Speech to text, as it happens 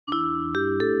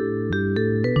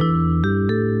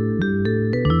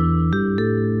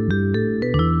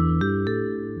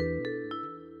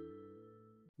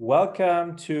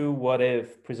Welcome to What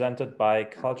If, presented by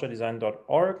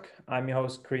culturedesign.org. I'm your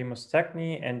host, Karim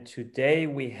Mustakni, and today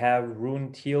we have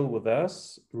Rune Thiel with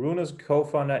us. Rune is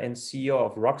co-founder and CEO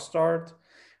of Rockstart.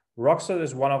 Rockstart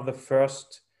is one of the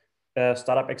first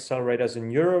startup accelerators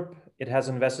in Europe. It has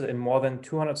invested in more than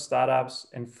 200 startups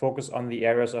and focused on the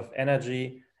areas of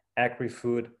energy,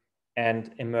 agri-food,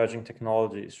 and emerging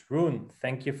technologies. Rune,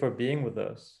 thank you for being with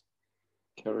us.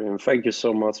 Karim, thank you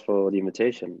so much for the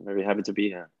invitation. Very happy to be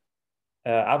here.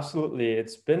 Absolutely.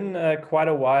 It's been quite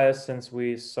a while since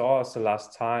we saw us the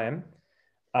last time.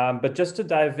 But just to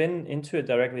dive into it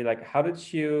directly, like how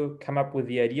did you come up with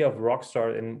the idea of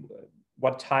Rockstart and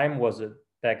what time was it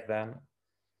back then?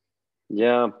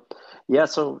 Yeah.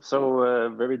 So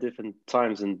very different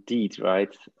times indeed,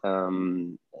 right?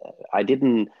 I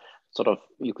didn't sort of,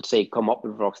 you could say, come up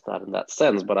with Rockstart in that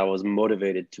sense, but I was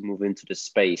motivated to move into the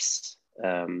space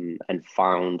and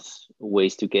found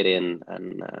ways to get in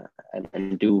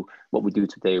and do what we do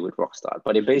today with Rockstart.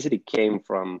 But it basically came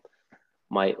from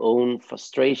my own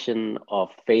frustration of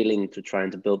failing to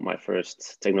trying to build my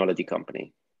first technology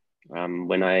company.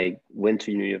 When I went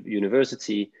to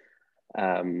university,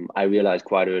 I realized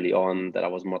quite early on that I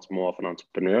was much more of an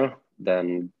entrepreneur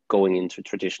than going into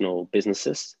traditional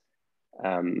businesses.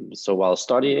 So while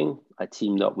studying, I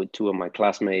teamed up with two of my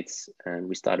classmates and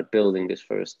we started building this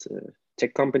first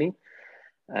tech company.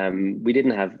 We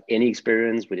didn't have any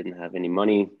experience, we didn't have any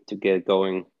money to get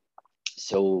going.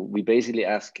 So we basically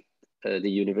asked the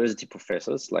university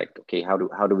professors, like, okay, how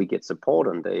do we get support?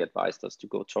 And they advised us to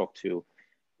go talk to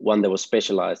one that was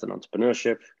specialized in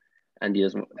entrepreneurship. And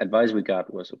the advice we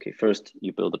got was, okay, first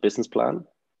you build a business plan,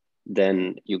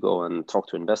 then you go and talk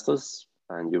to investors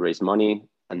and you raise money,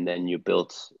 and then you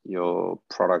build your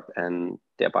product and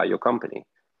thereby your company.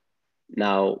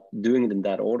 Now, doing it in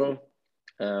that order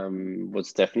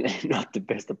was definitely not the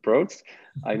best approach,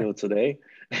 I know today,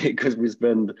 because we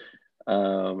spent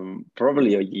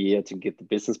probably a year to get the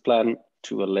business plan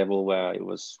to a level where it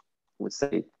was, I would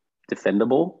say,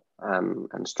 defendable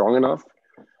and strong enough.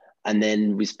 And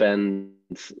then we spent,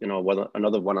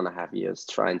 another 1.5 years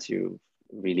trying to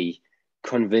really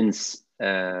convince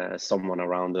someone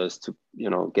around us to,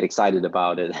 get excited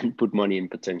about it and put money in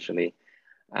potentially.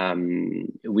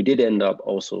 We did end up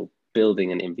also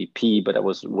building an MVP, but that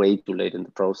was way too late in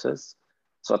the process.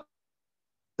 So at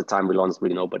the time we launched,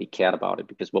 really nobody cared about it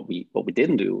because what we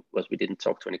didn't do was we didn't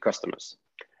talk to any customers.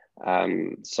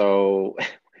 So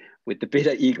with the bit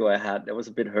of ego I had, that was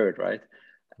a bit hurt, right?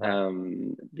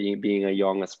 Being a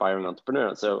young aspiring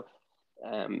entrepreneur. So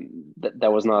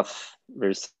that was not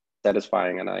very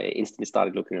satisfying. And I instantly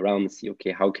started looking around and see,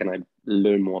 okay, how can I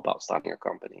learn more about starting a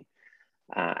company?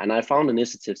 And I found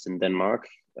initiatives in Denmark.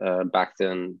 Back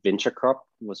then, Venture Cup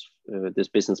was this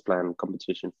business plan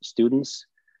competition for students.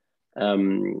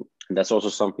 And that's also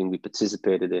something we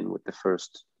participated in with the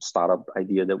first startup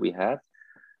idea that we had.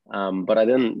 But I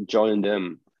then joined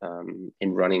them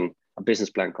in running a business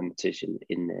plan competition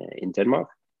in Denmark.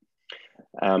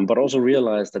 But also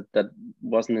realized that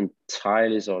wasn't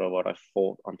entirely sort of what I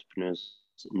thought entrepreneurs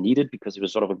needed, because it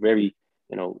was sort of a very,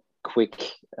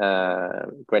 quick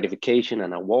gratification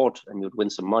and award, and you'd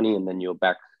win some money and then you're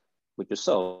back with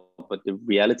yourself. But the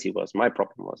reality was, my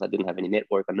problem was I didn't have any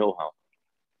network or know-how.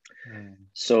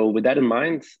 So with that in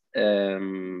mind,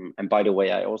 and by the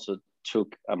way, I also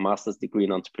took a master's degree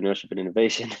in entrepreneurship and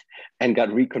innovation and got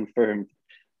reconfirmed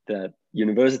that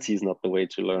university is not the way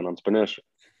to learn entrepreneurship.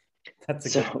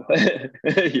 That's a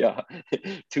good yeah,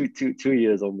 two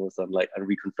years almost. I'm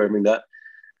reconfirming that.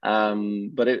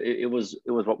 But it was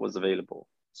what was available.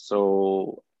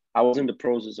 So I was in the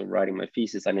process of writing my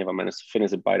thesis. I never managed to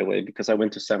finish it, by the way, because I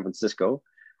went to San Francisco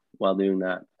while doing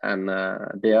that. And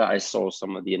there I saw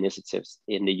some of the initiatives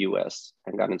in the US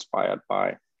and got inspired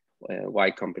by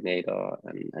Y Combinator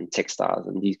and Techstars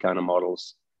and these kind of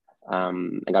models.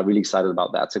 And got really excited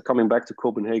about that. So coming back to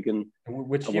Copenhagen.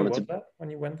 Which year was that when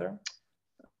you went there?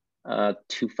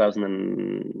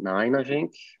 2009, I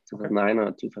think. 2009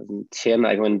 or 2010.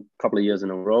 I went a couple of years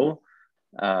in a row.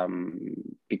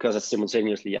 Because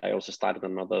simultaneously I also started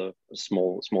another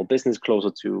small business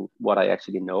closer to what I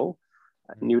actually know.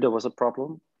 I knew there was a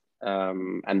problem,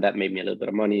 and that made me a little bit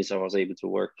of money, so I was able to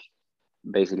work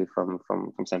basically from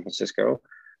San Francisco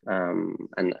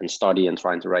and study and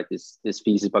trying to write this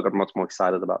thesis, but I got much more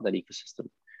excited about that ecosystem.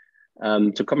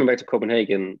 So coming back to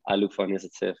Copenhagen, I looked for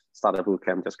initiative, started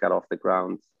bootcamp, just got off the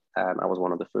ground, and I was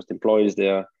one of the first employees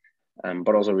there,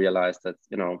 but also realized that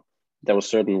there were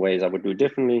certain ways I would do it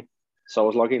differently. So I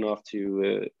was lucky enough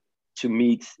to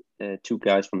meet two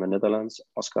guys from the Netherlands,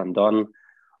 Oscar and Don,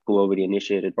 who already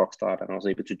initiated Rockstart, and I was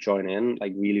able to join in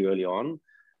like really early on.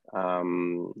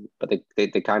 But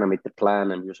they kind of made the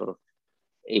plan, and we were sort of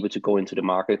able to go into the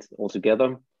market all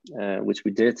together, which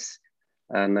we did,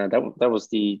 and that was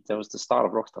the start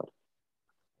of Rockstart.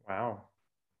 Wow.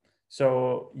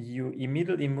 So you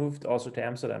immediately moved also to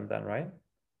Amsterdam then, right?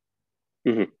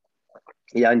 Mm-hmm.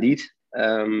 Yeah, indeed.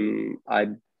 I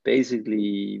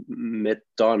basically met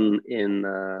Don in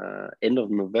end of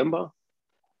November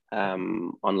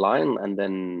online, and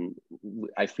then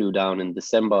I flew down in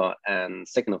December, and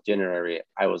 2nd of January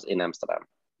I was in Amsterdam,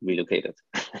 relocated.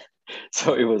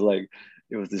 So it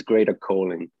was this greater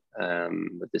calling,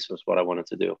 but this was what I wanted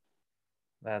to do.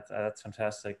 That's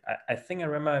fantastic. I think I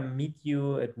remember I meet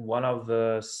you at one of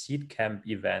the Seed Camp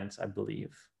events, I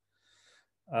believe,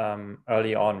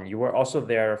 early on. You were also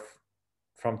there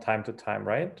from time to time,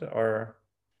 right? Or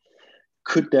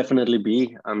could definitely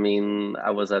be. I mean, I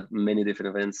was at many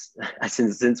different events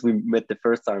since we met the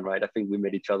first time, right? I think we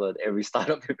met each other at every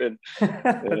startup event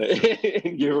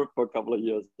in Europe for a couple of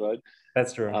years, right?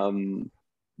 That's true.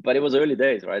 But it was early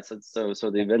days, right? So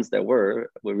the events that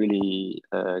were really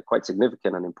quite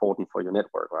significant and important for your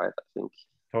network, right? I think.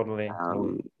 Totally.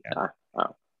 Yeah. Yeah.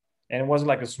 And it was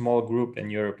like a small group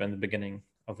in Europe in the beginning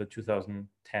of the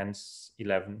 2010s,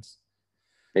 11s.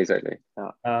 Exactly.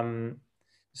 Yeah.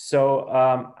 So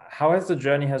how has the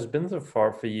journey has been so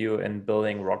far for you in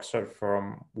building Rockstart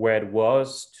from where it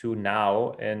was to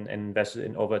now and invested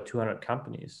in over 200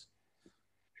 companies?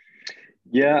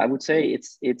 Yeah, I would say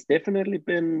it's definitely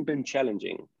been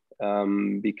challenging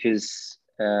because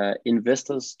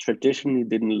investors traditionally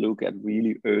didn't look at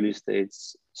really early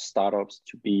stage startups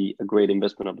to be a great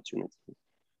investment opportunity.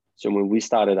 So when we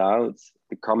started out,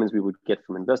 the comments we would get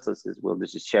from investors is, "Well,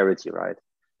 this is charity, right?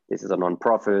 This is a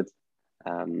nonprofit."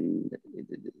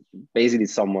 Basically,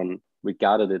 someone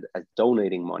regarded it as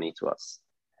donating money to us.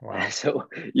 Wow. So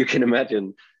you can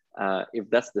imagine if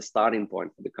that's the starting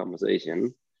point for the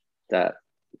conversation, that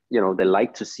they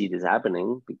like to see this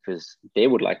happening because they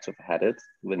would like to have had it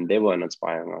when they were an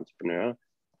aspiring entrepreneur,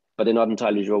 but they're not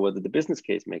entirely sure whether the business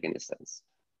case make any sense.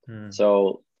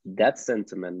 So that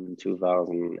sentiment in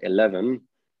 2011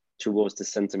 towards the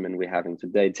sentiment we're having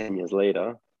today, 10 years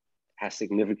later, has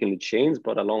significantly changed.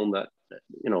 But along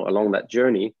that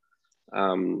journey,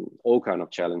 all kind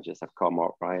of challenges have come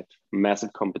up, right?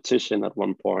 Massive competition at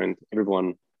one point.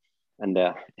 Everyone and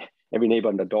every neighbor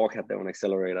and the dog had their own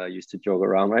accelerator. I used to joke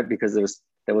around, right? Because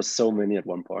there was so many at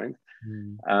one point.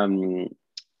 And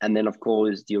then, of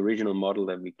course, the original model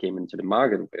that we came into the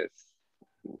market with,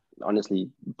 honestly,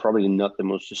 probably not the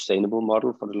most sustainable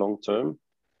model for the long term.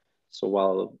 So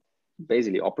while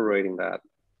basically operating that,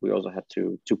 we also had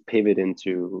to pivot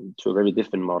into a very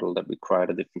different model that required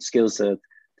a different skill set,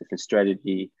 different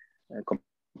strategy,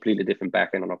 completely different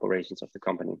backend and operations of the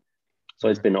company. So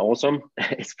it's been awesome.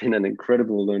 It's been an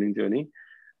incredible learning journey,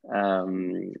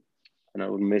 and I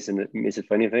wouldn't miss it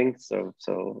for anything. So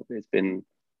it's been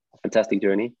a fantastic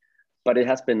journey, but it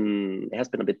has been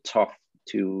a bit tough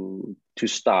to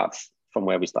start from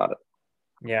where we started.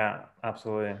 Yeah,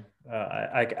 absolutely.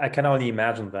 I can only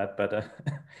imagine that, but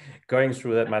going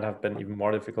through that might have been even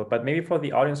more difficult. But maybe for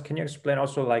the audience, can you explain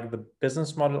also like the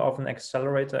business model of an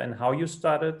accelerator and how you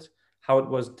started, how it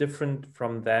was different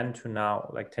from then to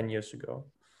now, like 10 years ago?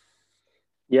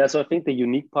 Yeah, so I think the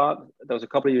unique part, there was a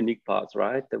couple of unique parts,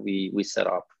 right, that we set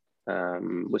up,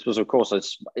 which was of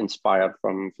course inspired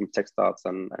from Techstars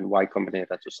and Y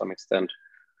Combinator to some extent.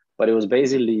 But it was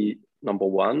basically, number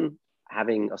one,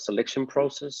 having a selection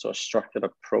process, so a structured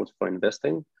approach for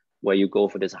investing, where you go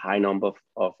for this high number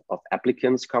of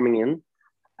applicants coming in,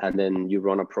 and then you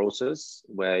run a process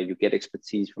where you get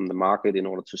expertise from the market in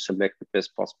order to select the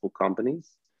best possible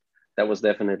companies. That was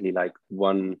definitely like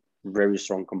one very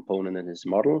strong component in his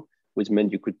model, which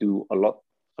meant you could do a lot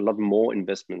more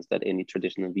investments that any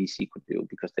traditional VC could do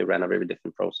because they ran a very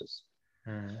different process.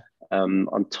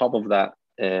 On top of that,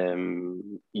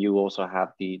 you also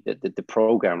have the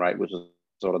program, right, which is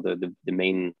sort of the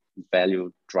main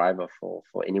value driver for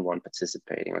anyone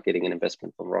participating or getting an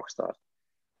investment from Rockstart.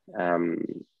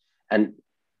 And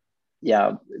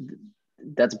yeah,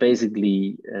 that's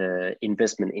basically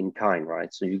investment in kind,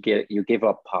 right? So you give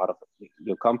up part of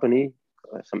your company,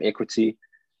 some equity,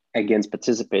 against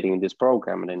participating in this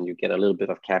program, and then you get a little bit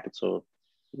of capital,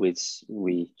 which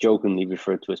we jokingly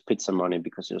refer to as pizza money,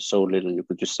 because there's so little you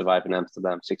could just survive in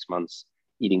Amsterdam 6 months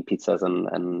eating pizzas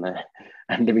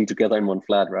and living together in one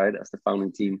flat, right? As the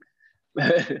founding team,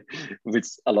 which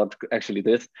a lot actually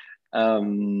did.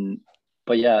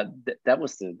 But yeah, that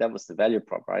was the value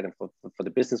prop, right? And for the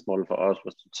business model for us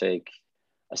was to take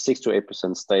a 6 to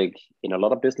 8% stake in a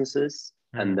lot of businesses,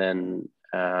 and then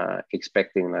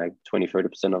expecting like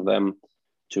 20-30% of them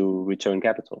to return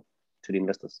capital to the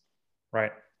investors.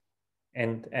 Right.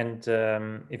 And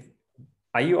if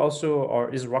are you also, or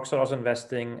is Rockstar also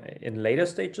investing in later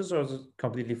stages, or is it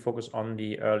completely focused on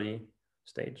the early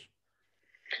stage?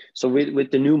 So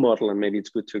with the new model, and maybe it's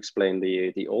good to explain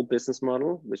the old business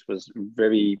model, which was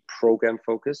very program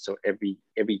focused. So every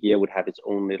year would have its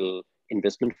own little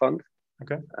investment fund,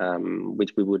 okay,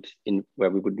 which we would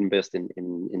invest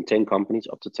in 10 companies,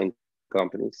 up to 10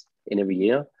 companies in every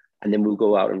year, and then we'll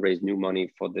go out and raise new money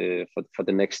for the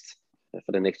next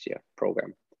year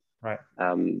program. Right.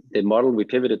 The model we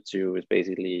pivoted to is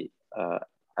basically a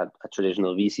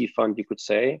traditional VC fund, you could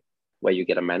say, where you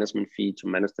get a management fee to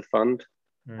manage the fund.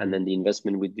 And then the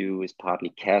investment we do is partly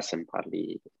cash and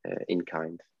partly in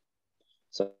kind.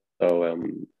 So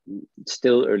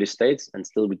still early stage, and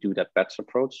still we do that batch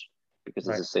approach because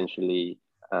right. it's essentially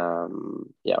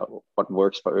what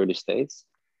works for early stage.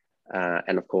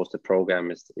 And of course, the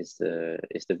program is the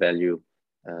value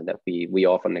that we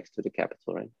offer next to the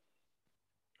capital, right?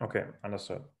 Okay,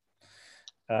 understood.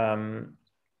 And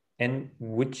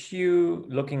would you,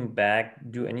 looking back,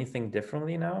 do anything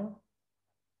differently now?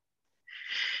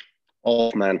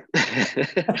 Oh man.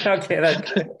 Okay, like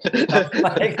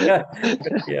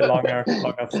yeah, longer.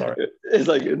 Sorry. It's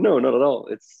like no, not at all.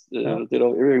 It's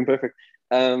everything perfect.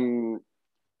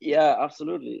 Yeah,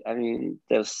 absolutely. I mean,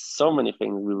 there's so many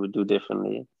things we would do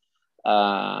differently.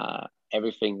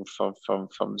 Everything from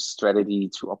strategy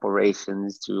to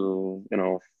operations to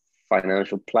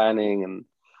financial planning and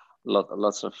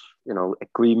lots of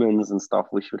agreements and stuff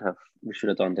we should have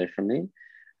done differently.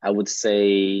 I would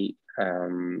say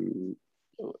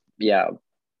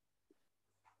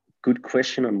good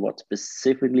question on what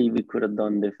specifically we could have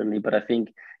done differently, but I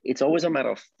think it's always a matter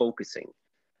of focusing.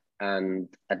 And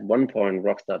at one point,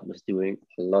 Rockstar was doing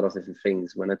a lot of different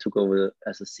things. When I took over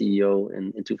as a CEO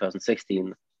in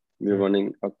 2016, we were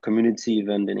running a community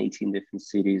event in 18 different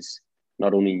cities,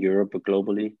 not only in Europe, but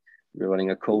globally. We were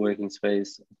running a co-working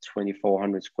space,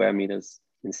 2,400 square meters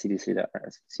in city center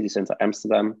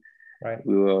Amsterdam. Right.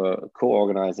 We were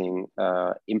co-organizing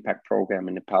impact program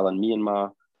in Nepal and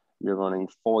Myanmar. We were running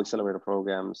 4 accelerator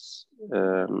programs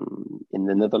in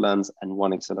the Netherlands and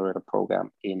 1 accelerator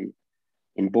program in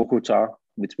Bogota,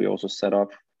 which we also set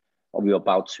up, or we were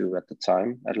about to at the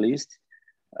time, at least.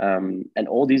 And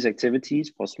all these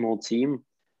activities for a small team,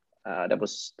 it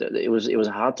was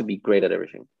hard to be great at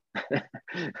everything.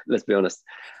 Let's be honest.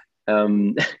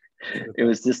 It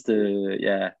was just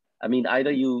I mean, either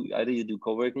you do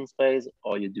co-working space,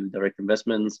 or you do direct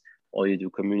investments, or you do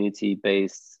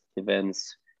community-based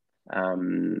events.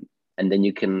 And then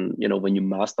you can, when you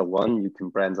master one, you can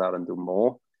branch out and do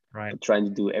more. Right. But trying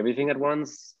to do everything at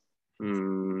once,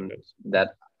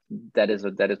 that is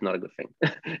not a good thing.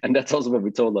 And that's also what we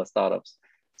told our startups.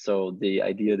 So the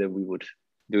idea that we would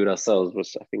do it ourselves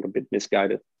was, I think, a bit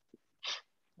misguided.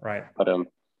 Right. But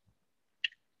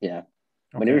yeah.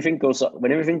 Okay. When everything goes up,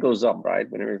 right?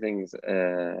 When everything's with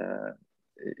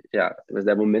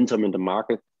that momentum in the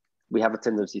market, we have a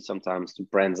tendency sometimes to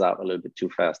branch out a little bit too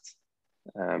fast.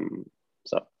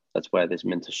 So that's where this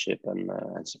mentorship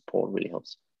and support really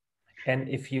helps. And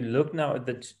if you look now at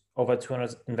the over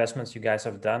 200 investments you guys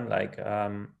have done, like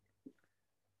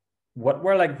what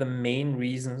were like the main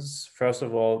reasons, first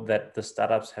of all, that the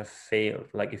startups have failed?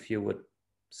 Like if you would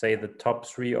say the top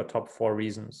 3 or top 4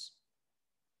 reasons.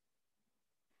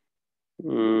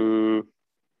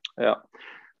 Yeah.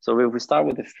 So if we start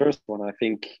with the first one, I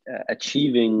think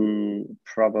achieving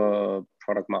proper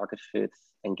product market fit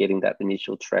and getting that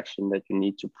initial traction that you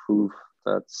need to prove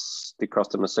that's the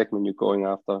customer segment you're going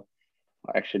after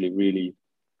are actually really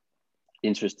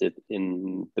interested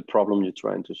in the problem you're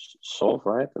trying to solve,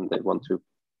 right? And they want to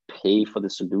pay for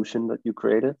the solution that you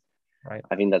created. Right.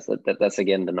 I think that's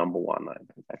again the number one.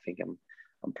 I think I'm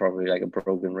probably like a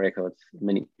broken record.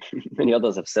 Many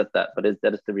others have said that, but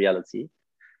that is the reality.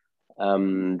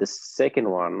 The second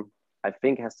one, I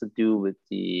think, has to do with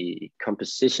the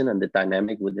composition and the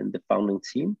dynamic within the founding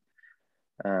team.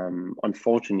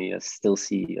 Unfortunately, I still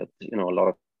see a lot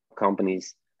of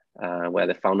companies where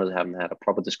the founders haven't had a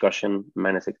proper discussion,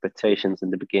 managed expectations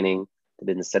in the beginning. They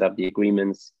didn't set up the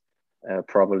agreements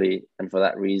properly, and for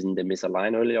that reason, they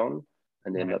misalign early on,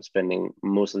 and they end up spending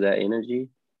most of their energy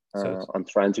on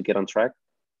trying to get on track.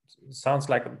 Sounds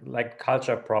like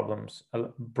culture problems,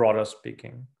 broader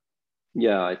speaking.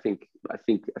 Yeah, I think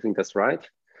that's right.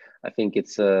 I think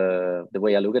it's the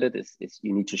way I look at it is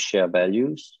you need to share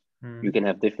values. You can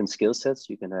have different skill sets,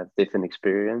 you can have different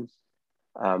experience,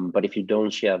 but if you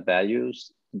don't share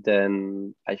values,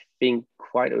 then I think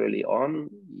quite early on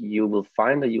you will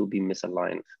find that you'll be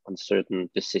misaligned on certain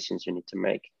decisions you need to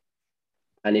make.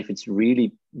 And if it's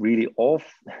really, really off,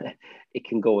 it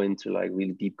can go into like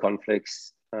really deep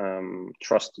conflicts.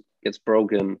 Trust gets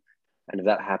broken. And if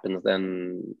that happens,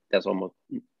 then there's almost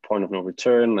point of no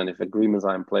return. And if agreements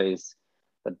are in place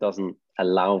that doesn't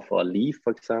allow for a leave,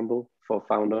 for example, for a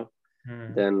founder,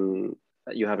 then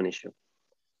you have an issue.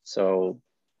 So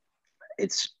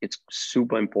it's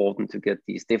super important to get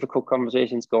these difficult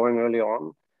conversations going early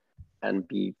on and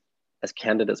be as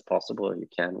candid as possible you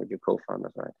can with your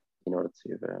co-founders, right? In order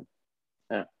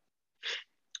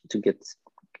to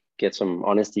get some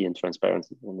honesty and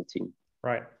transparency on the team.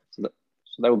 Right. So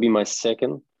that would be my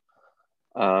second.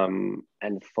 And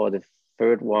for the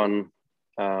third one,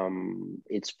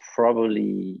 it's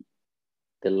probably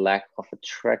the lack of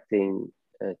attracting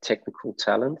technical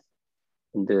talent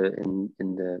in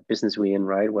the business we're in,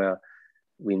 right? Where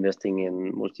we're investing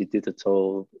in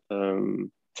multi-digital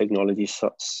technology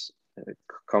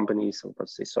companies, or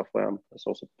let's say software. That's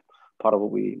also part of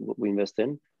what we invest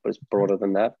in, but it's broader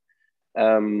than that.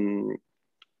 And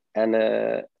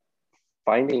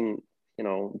finding,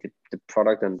 the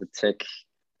product and the tech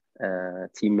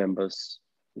team members,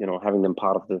 having them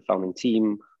part of the founding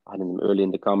team, having them early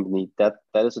in the company, that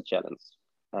is a challenge.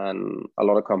 And a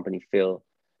lot of companies fail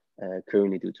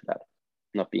currently due to that,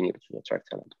 not being able to attract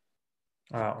talent.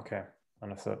 Okay,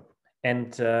 understood.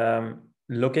 And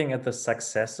looking at the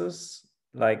successes,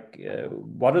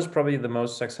 what is probably the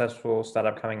most successful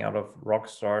startup coming out of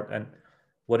Rockstart, and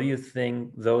what do you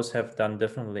think those have done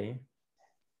differently?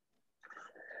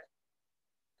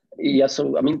 Yeah,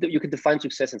 so I mean, you could define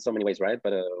success in so many ways, right?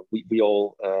 But we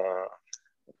all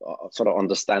sort of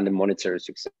understand and monitor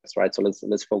success, right? So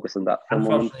let's focus on that for a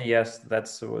moment. Unfortunately, yes,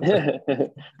 that's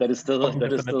that is still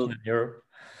in Europe.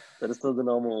 That is still the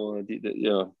normal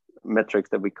metrics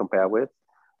that we compare with.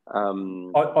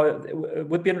 It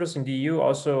would be interesting. Do you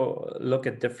also look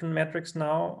at different metrics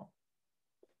now?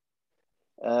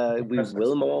 We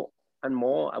will more and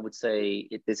more. I would say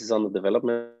this is under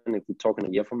development. If we talk in a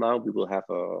year from now, we will have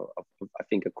I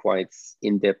think a quite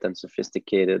in-depth and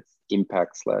sophisticated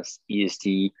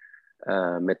impact/ESG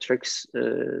metrics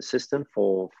system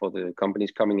for the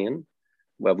companies coming in,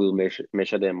 where we'll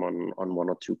measure them on one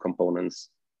or two components,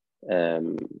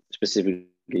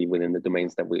 specifically within the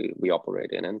domains that we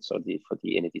operate in. And so for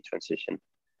the energy transition,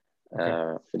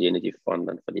 for the energy fund,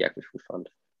 and for the agri-food fund.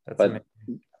 That's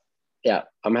amazing. Yeah,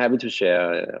 I'm happy to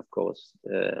share, of course,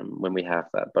 when we have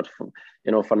that. But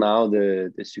for now,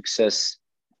 the success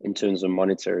in terms of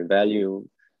monetary value,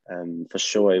 for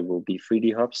sure, it will be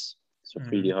 3D Hubs. So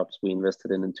 3D Hubs we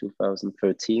invested in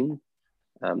 2013.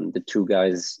 The two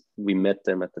guys, we met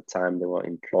them at the time, they were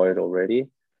employed already.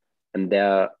 And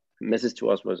their message to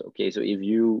us was, okay, so if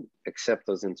you accept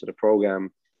us into the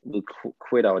program, we'll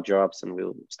quit our jobs and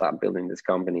we'll start building this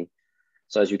company.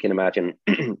 So as you can imagine,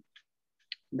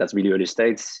 that's really early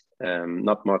stages.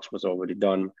 Not much was already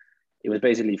done. It was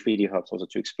basically 3D Hubs, also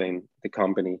to explain the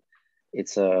company.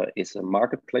 It's a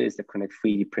marketplace that connects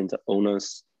 3D printer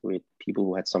owners with people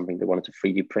who had something they wanted to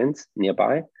 3D print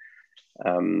nearby.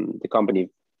 The company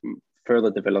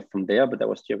further developed from there, but that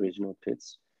was the original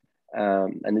pitch.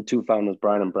 And the two founders,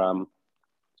 Brian and Bram,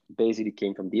 basically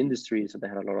came from the industry, so they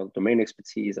had a lot of domain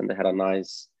expertise, and they had a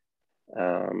nice,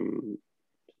 a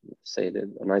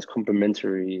nice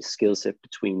complementary skill set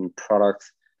between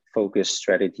product focus,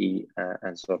 strategy,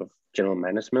 and sort of general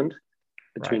management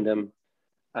between them.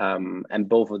 And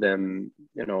both of them,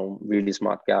 really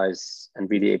smart guys and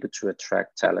really able to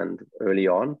attract talent early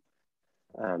on.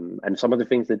 And some of the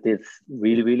things they did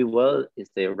really, really well is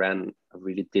they ran a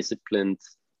really disciplined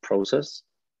process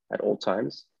at all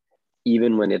times,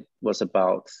 even when it was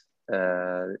about,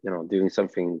 doing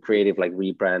something creative like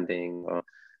rebranding or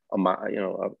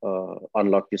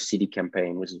unlock your city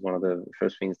campaign, which is one of the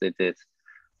first things they did.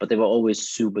 But they were always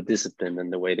super disciplined in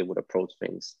the way they would approach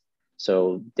things.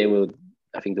 So they were,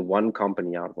 I think, the one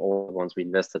company out of all the ones we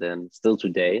invested in still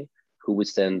today who would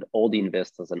send all the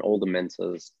investors and all the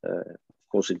mentors, of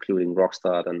course, including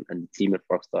Rockstart and the team at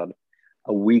Rockstart,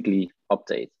 a weekly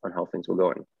update on how things were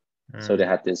going. So they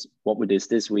had what we did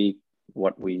this week,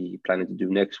 what we planning to do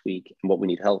next week, and what we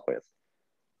need help with.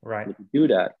 Right. If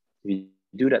you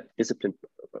do that disciplined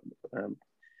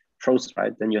process,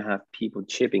 right, then you have people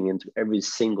chipping into every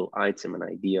single item and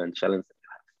idea and challenge that you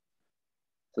have.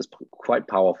 So it's quite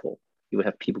powerful. You would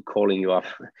have people calling you up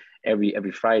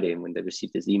every Friday when they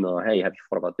receive this email. Hey, have you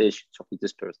thought about this? Talk with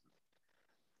this person.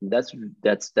 That's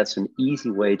an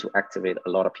easy way to activate a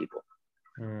lot of people.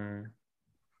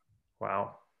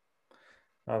 Wow.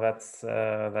 Oh,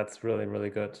 that's really, really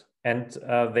good. And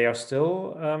they are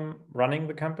still running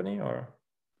the company, or?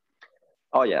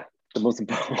 Oh yeah, the most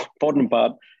important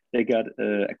part. They got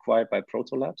acquired by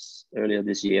Proto Labs earlier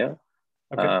this year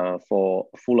for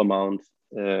a full amount,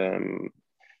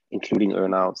 including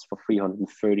earnouts for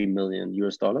 $330 million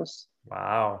US.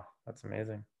 Wow, that's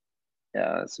amazing.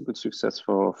 Yeah, it's a good success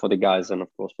for the guys and of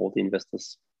course for the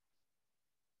investors.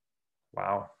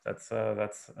 Wow, that's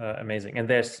amazing. And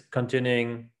they're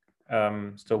continuing,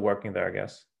 still working there, I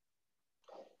guess.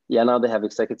 Yeah, now they have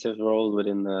executive roles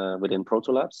within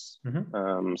Proto Labs.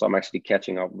 So I'm actually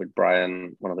catching up with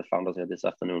Brian, one of the founders here, this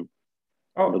afternoon.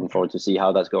 Oh, I'm looking forward to see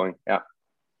how that's going. Yeah,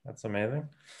 that's amazing.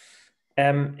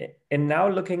 And now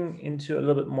looking into a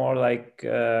little bit more like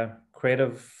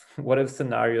creative what if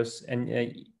scenarios, and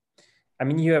I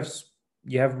mean you have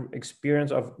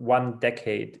experience of 1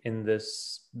 decade in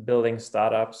this building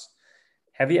startups.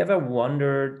 Have you ever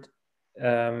wondered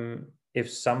if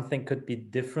something could be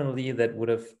differently that would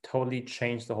have totally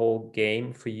changed the whole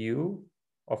game for you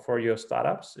or for your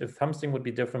startups? If something would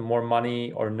be different, more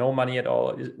money or no money at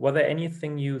all, was there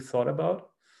anything you thought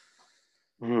about?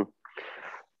 Mm-hmm.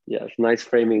 Yeah, it's nice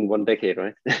framing 1 decade,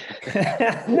 right? Thanks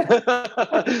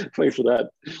for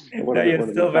that.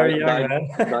 You're still very young, man.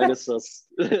 Dinosaurs.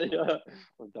 Yeah,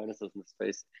 dinosaurs in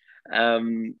space.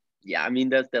 Yeah, I mean,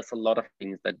 there's a lot of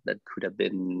things that could have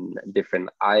been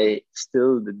different. I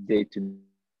still, the day to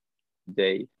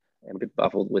day, am a bit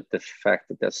baffled with the fact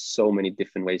that there's so many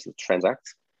different ways to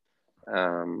transact.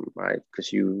 Right?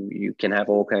 Because you can have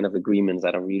all kind of agreements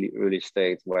at a really early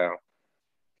stage where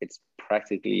it's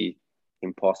practically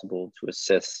impossible to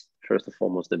assess, first and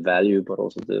foremost, the value, but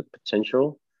also the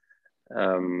potential.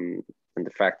 And the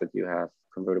fact that you have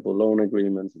convertible loan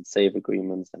agreements and save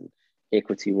agreements and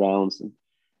equity rounds, and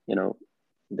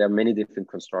there are many different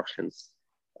constructions.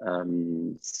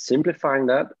 Simplifying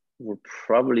that will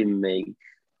probably make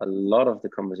a lot of the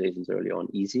conversations early on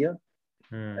easier.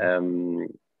 And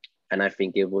I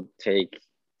think it would take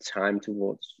time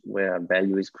towards where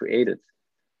value is created,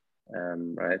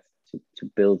 right? To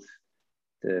build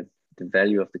the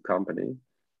value of the company,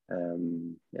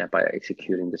 by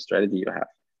executing the strategy you have.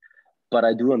 But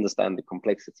I do understand the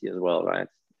complexity as well, right?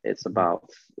 It's about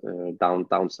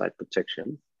downside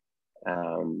protection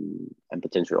and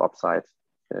potential upside.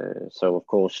 So of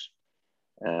course,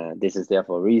 this is there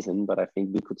for a reason, but I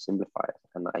think we could simplify it,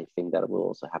 and I think that will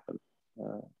also happen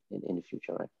in the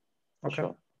future, right? Okay.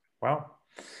 Sure. Wow.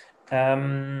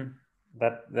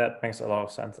 That makes a lot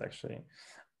of sense, actually.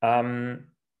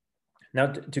 Now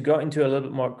to go into a little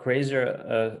bit more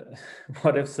crazier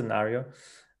what if scenario,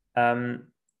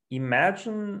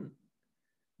 imagine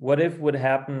what if would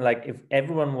happen like if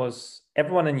everyone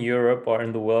in Europe or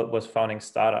in the world was founding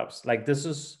startups. Like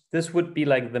this would be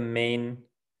like the main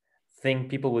thing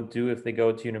people would do if they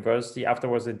go to university.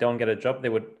 Afterwards, they don't get a job, they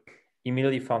would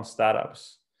immediately found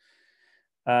startups.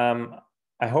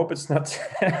 I hope it's not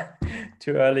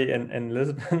too early in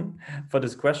Lisbon for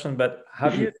this question, but how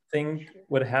do you think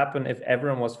would happen if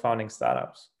everyone was founding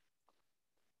startups?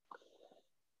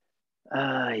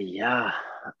 Yeah,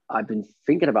 I've been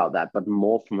thinking about that, but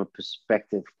more from a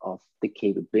perspective of the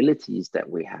capabilities that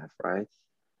we have, right?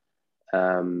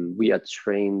 We are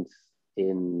trained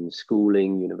in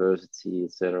schooling, university,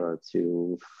 etc.,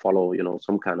 to follow,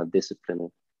 some kind of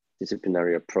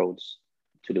disciplinary approach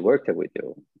to the work that we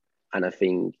do. And I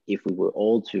think if we were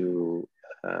all to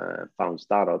found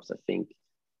startups, I think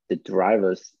the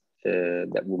drivers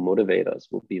that will motivate us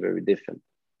will be very different.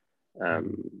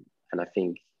 And I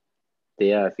think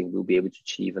we'll be able to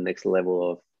achieve a next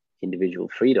level of individual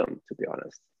freedom, to be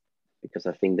honest, because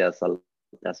I think there's a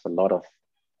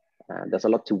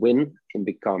lot to win in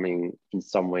becoming in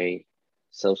some way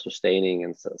self-sustaining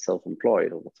and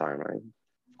self-employed all the time, right?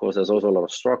 Of course, there's also a lot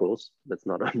of struggles. Let's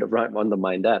not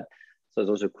undermine that. So there's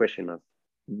also a question of,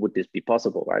 would this be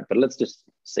possible, right? But let's just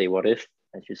say what if,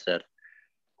 as you said.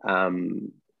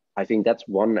 I think that's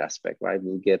one aspect, right?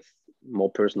 We'll get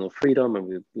more personal freedom,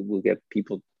 and we'll get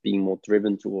people being more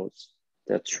driven towards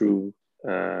their true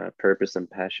purpose and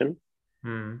passion.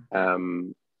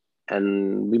 And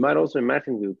we might also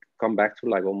imagine we'll come back to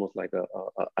like almost like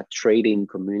a trading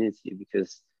community,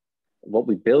 because what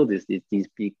we build is these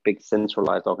big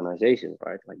centralized organizations,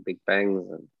 right? Like big banks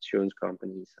and insurance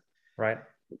companies. Right.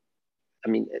 I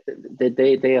mean,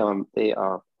 they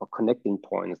are connecting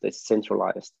points. They're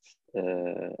centralized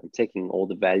and taking all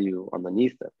the value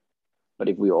underneath them. But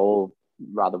if we all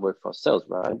rather work for ourselves,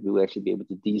 right, we will actually be able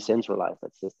to decentralize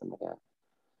that system again.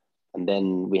 And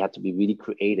then we have to be really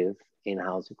creative in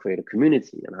how to create a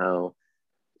community and how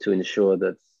to ensure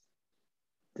that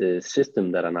the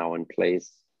system that are now in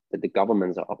place, that the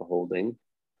governments are upholding,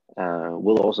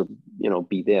 will also,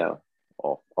 be there,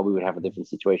 or we would have a different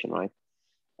situation, right?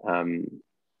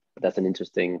 That's an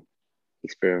interesting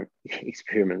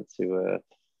experiment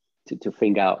to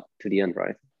think out to the end,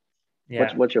 right?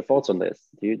 Yeah. What's your thoughts on this?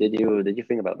 Did you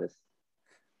think about this?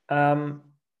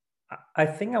 I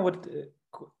think I would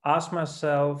ask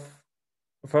myself,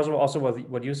 first of all, also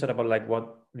what you said about like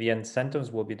what the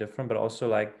incentives will be different, but also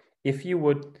like if you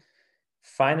would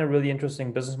find a really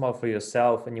interesting business model for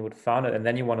yourself and you would found it and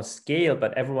then you want to scale,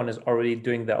 but everyone is already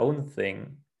doing their own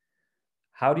thing.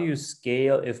 How do you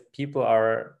scale if people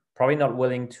are probably not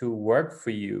willing to work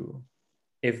for you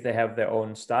if they have their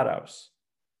own startups?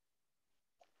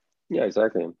 Yeah,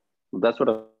 exactly. That's what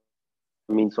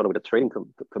I mean, sort of with the trading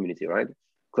community, right?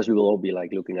 Because we will all be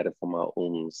like looking at it from our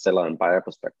own seller and buyer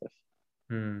perspective.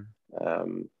 Hmm.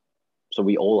 So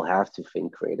we all have to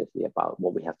think creatively about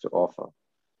what we have to offer.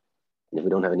 And if we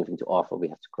don't have anything to offer, we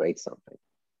have to create something.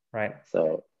 Right.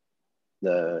 So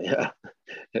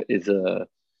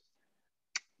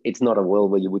it's not a world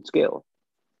where you would scale.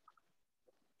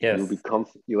 Yes.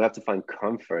 You have to find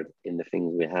comfort in the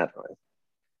things we have, right?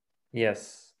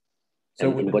 Yes. So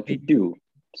And would in it what you be, do.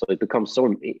 So it becomes so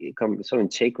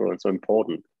integral and so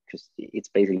important because it's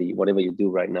basically whatever you do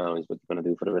right now is what you're going to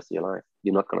do for the rest of your life.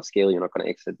 You're not going to scale. You're not going to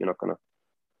exit. You're not going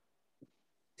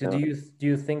do to.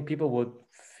 you think people would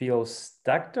feel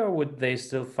stuck or would they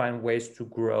still find ways to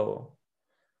grow?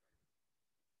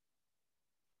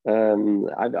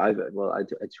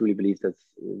 I truly believe that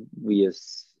we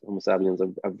as Homo sapiens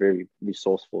are very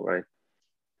resourceful, right?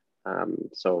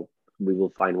 So we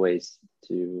will find ways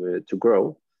to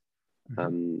grow.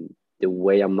 The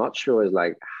way I'm not sure is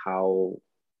like how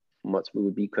much we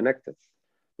would be connected.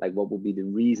 Like what would be the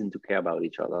reason to care about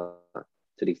each other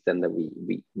to the extent that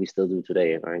we still do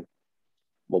today, right?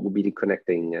 What would be the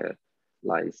connecting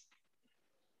lines?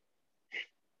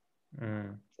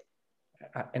 Mm.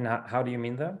 And how do you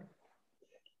mean that?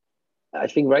 I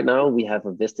think right now we have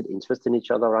a vested interest in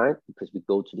each other, right? Because we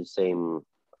go to the same.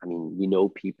 I mean, we know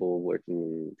people working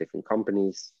in different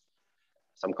companies.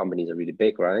 Some companies are really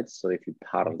big, right? So if you're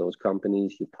part of those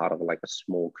companies, you're part of like a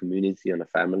small community and a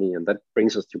family, and that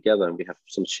brings us together, and we have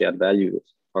some shared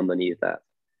values underneath that.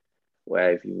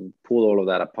 Where if you pull all of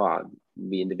that apart,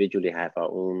 we individually have our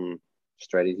own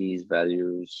strategies,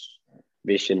 values,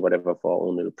 vision, whatever for our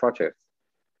own little project,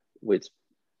 which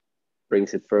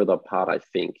brings it further apart, I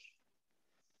think.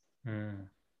 Mm.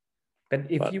 But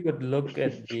if you would look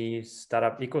at the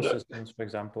startup ecosystems, for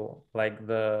example, like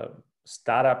the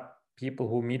startup people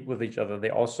who meet with each other, they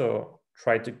also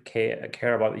try to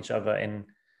care about each other and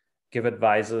give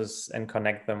advices and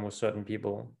connect them with certain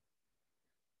people.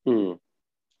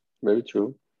 Very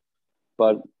true.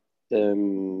 But they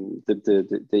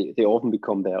often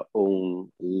become their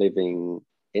own living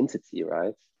entity,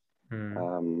 right?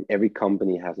 Every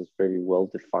company has this very well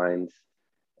defined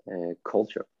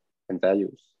culture and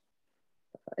values.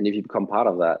 And if you become part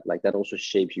of that, like that also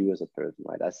shapes you as a person,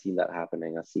 right? I've seen that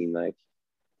happening. I've seen like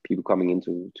people coming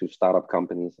into startup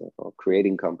companies or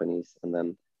creating companies and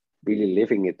then really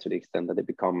living it to the extent that they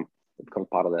become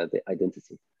part of their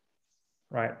identity.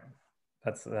 Right.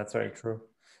 That's very true.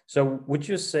 So would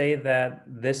you say that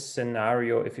this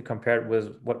scenario, if you compare it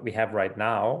with what we have right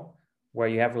now, where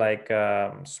you have like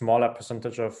a smaller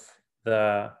percentage of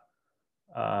the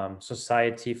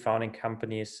society founding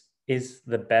companies, is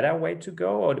the better way to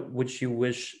go, or would you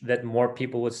wish that more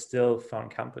people would still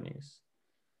found companies?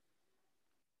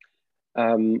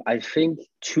 I think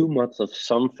too much of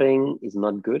something is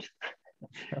not good.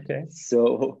 Okay.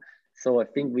 So I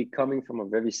think we're coming from a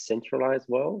very centralized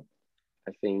world.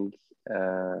 I think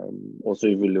also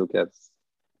if we look at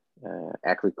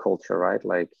agriculture, right?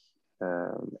 Like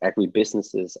agri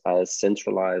businesses are as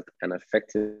centralized and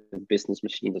effective business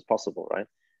machines as possible, right?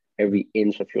 Every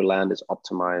inch of your land is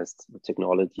optimized with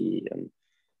technology and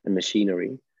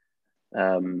machinery.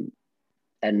 And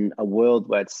a world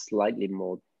where it's slightly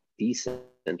more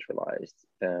decentralized,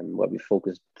 where we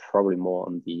focus probably more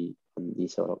on the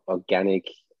sort of organic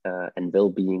and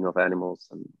well-being of animals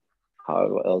and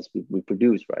how else we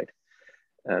produce, right?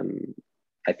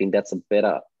 I think that's a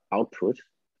better output.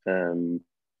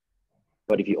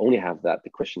 But if you only have that, the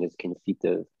question is, can you feed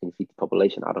the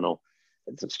population? I don't know.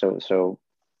 So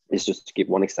it's just to give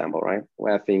one example, right?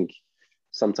 Where I think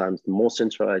sometimes the more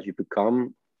centralized you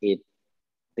become,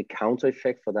 the counter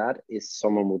effect for that is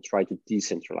someone will try to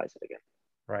decentralize it again.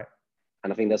 Right.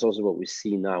 And I think that's also what we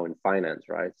see now in finance,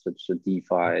 right? So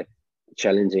DeFi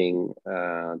challenging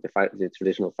the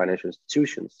traditional financial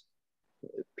institutions.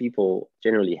 People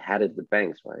generally had it with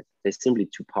banks, right? They're simply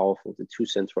too powerful, they're too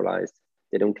centralized.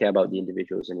 They don't care about the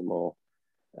individuals anymore.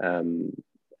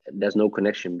 There's no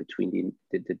connection between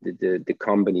the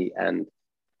company and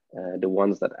the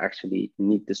ones that actually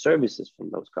need the services from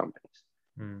those companies.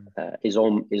 is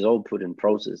all put in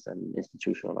process and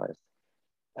institutionalized.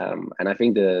 And I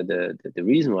think the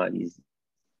reason why these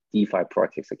DeFi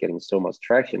projects are getting so much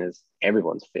traction is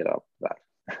everyone's fed up with that.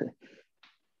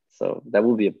 So that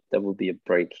will be a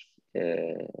break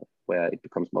where it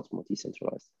becomes much more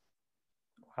decentralized.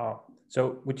 Wow.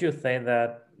 So would you say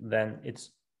that then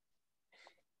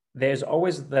there's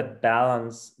always that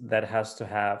balance that has to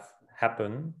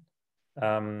happen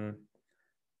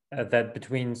that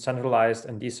between centralized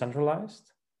and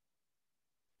decentralized?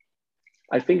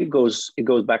 I think it goes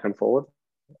back and forward.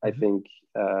 I think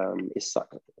it's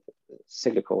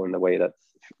cyclical in the way that,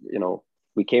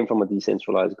 we came from a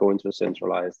decentralized, going to a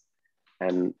centralized,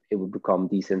 and it will become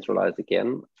decentralized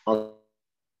again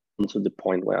until the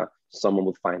point where someone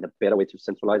will find a better way to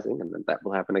centralizing, and then that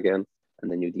will happen again, and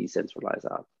then you decentralize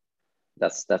out.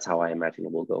 That's how I imagine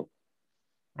it will go.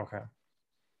 Okay.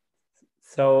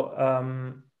 So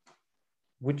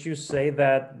would you say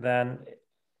that then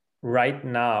right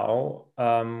now,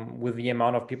 with the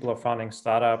amount of people who are founding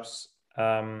startups,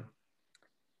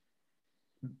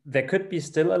 there could be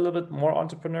still a little bit more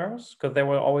entrepreneurs, because there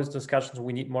were always discussions,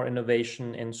 we need more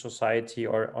innovation in society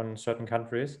or on certain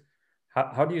countries.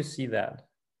 How do you see that?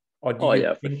 Or do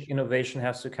you think innovation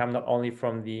has to come not only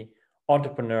from the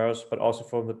entrepreneurs, but also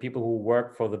from the people who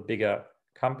work for the bigger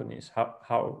companies?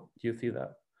 How do you see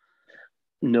that?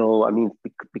 No, I mean,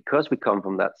 because we come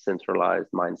from that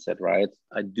centralized mindset, right?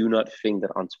 I do not think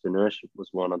that entrepreneurship was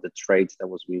one of the traits that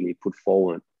was really put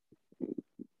forward.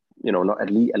 Not at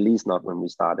least not when we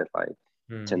started like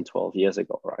 10, 12 years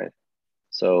ago, right?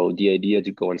 So the idea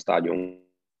to go and start your own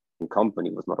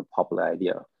company was not a popular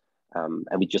idea. And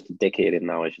we just a decade in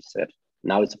now, as you said.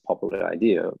 Now it's a popular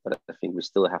idea, but I think we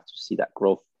still have to see that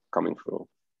growth coming through,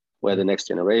 where the next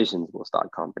generations will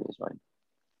start companies, right?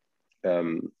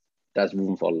 There's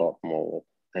room for a lot more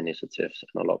initiatives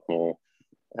and a lot more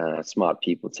smart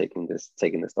people taking this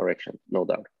direction, no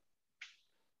doubt.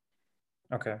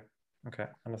 Okay,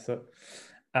 understood.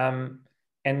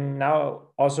 And now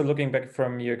also looking back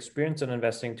from your experience in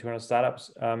investing 200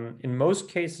 startups, in most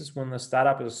cases when the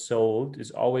startup is sold, it's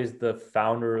always the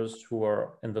founders who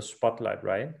are in the spotlight,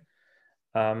 right?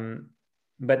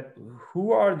 But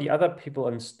who are the other people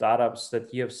in startups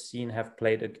that you have seen have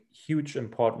played a huge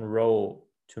important role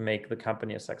to make the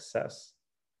company a success?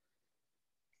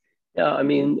 Yeah, I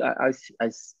mean, I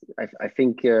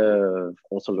think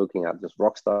also looking at this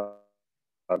Rockstar,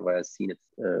 where I've seen it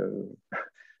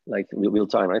like real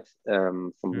time, right?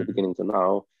 From the beginning to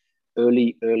now,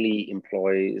 early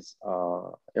employees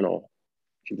are,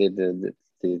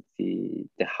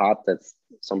 the heart that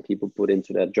some people put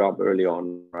into their job early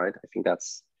on, right? I think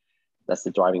that's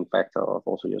the driving factor of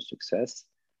also your success.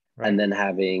 Right. And then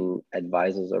having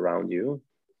advisors around you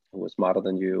who are smarter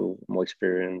than you, more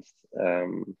experienced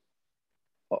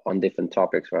on different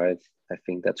topics, right? I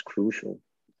think that's crucial.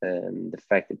 And the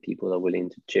fact that people are willing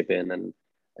to chip in and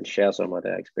share some of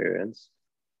their experience,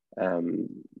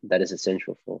 that is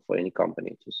essential for any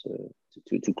company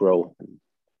to grow and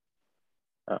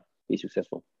be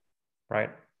successful.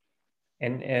 Right.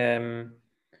 And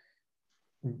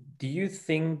do you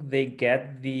think they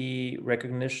get the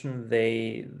recognition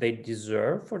they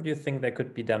deserve, or do you think there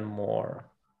could be done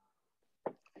more?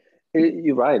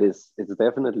 You're right. It's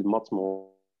definitely much more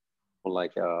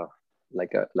like a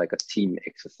team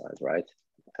exercise, right?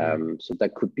 So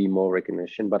that could be more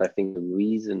recognition, but I think the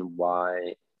reason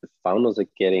why the founders are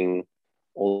getting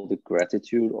all the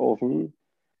gratitude often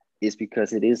is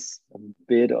because it is a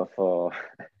bit of a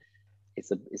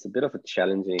it's a bit of a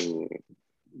challenging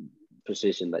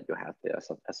position that you have there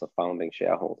as a founding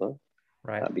shareholder,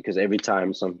 right? Because every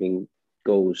time something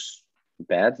goes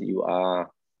bad, you are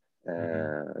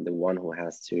the one who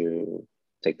has to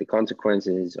take the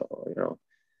consequences, or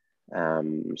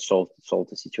solve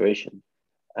the situation.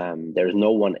 There's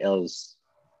no one else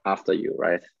after you,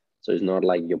 right? So it's not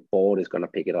like your board is going to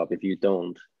pick it up if you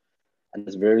don't. And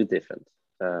it's very different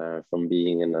from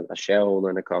being a shareholder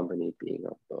in a company, being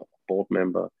a board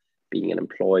member, being an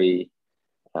employee,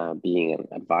 being an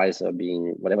advisor,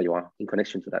 being whatever you are in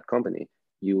connection to that company.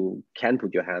 You can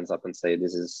put your hands up and say,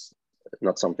 this is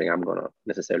not something I'm going to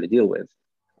necessarily deal with.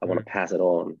 I want to pass it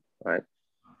on, right?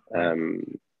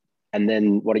 And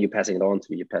then what are you passing it on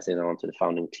to? You're passing it on to the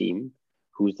founding team,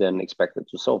 who's then expected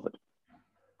to solve it.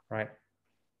 Right.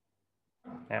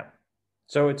 Yeah.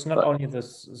 So it's not only the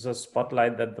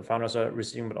spotlight that the founders are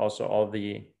receiving, but also all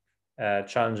the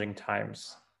challenging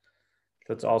times.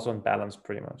 That's also in balance,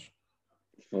 pretty much.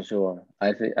 For sure.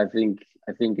 I think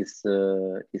it's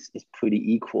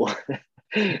pretty equal.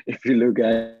 If you look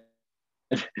at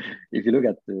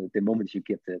the moment you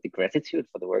get the gratitude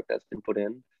for the work that's been put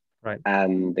in, Right.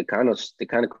 and the kind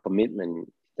of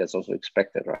commitment that's also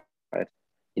expected, right?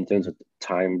 In terms of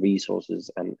time, resources,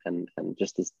 and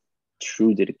just this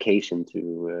true dedication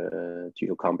to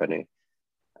your company.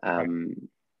 Right.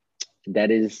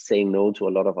 That is saying no to a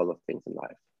lot of other things in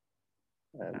life.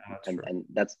 And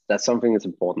that's something that's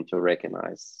important to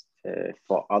recognize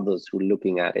for others who are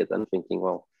looking at it and thinking,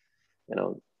 well, you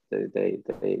know, they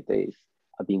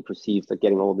are being perceived as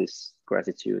getting all this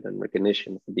gratitude and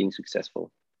recognition for being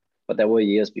successful. But there were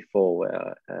years before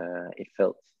where it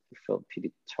felt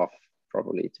pretty tough,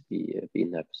 probably, to be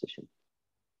in that position.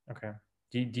 Okay.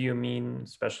 Do you mean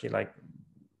especially like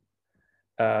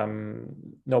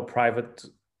no private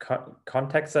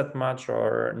contacts that much,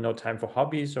 or no time for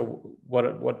hobbies, or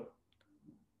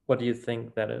what do you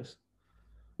think that is?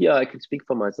 Yeah, I can speak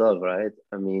for myself, right?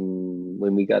 I mean,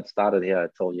 when we got started here, I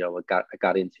told you I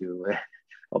got into,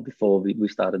 or before we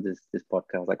started this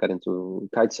podcast, I got into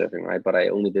kite surfing, right? But I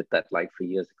only did that like 3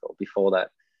 years ago. Before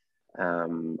that,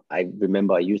 I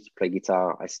remember I used to play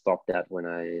guitar. I stopped that when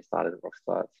I started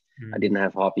Rockstar. I didn't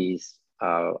have hobbies.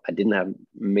 I didn't have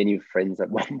many friends at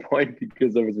one point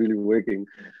because I was really working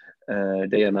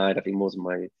day and night. I think most of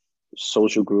my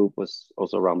social group was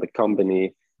also around the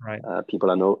company. Right.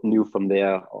 People I knew from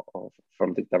there, or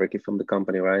directly from the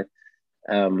company, right?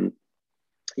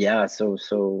 Yeah.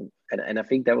 And I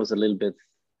think that was a little bit.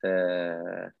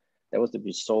 That was the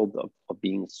result of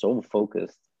being so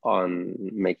focused on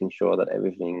making sure that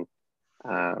everything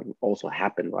also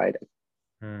happened, right,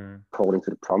 according to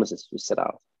the promises you set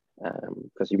out.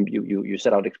 Because you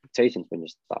set out expectations when you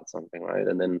start something, right?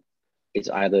 And then it's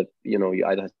either you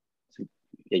either have to,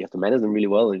 yeah, you have to manage them really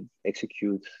well and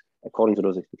execute according to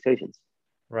those expectations,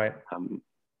 right?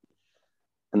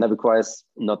 And that requires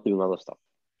not doing other stuff,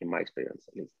 in my experience,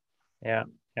 at least. Yeah,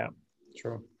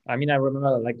 true. I mean, I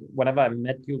remember like whenever I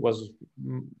met you was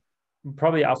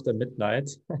probably after midnight,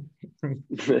 and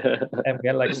we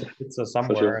had like some pizza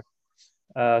somewhere.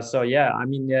 Sure. So yeah, I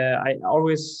mean, I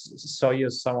always saw you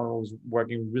as someone who was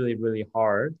working really, really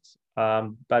hard,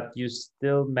 but you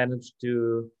still managed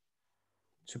to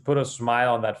put a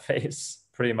smile on that face,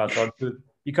 pretty much,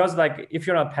 because like if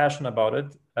you're not passionate about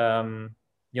it,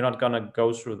 you're not gonna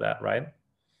go through that, right?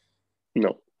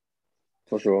 No,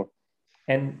 for sure.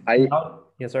 And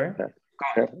yeah, sorry. Go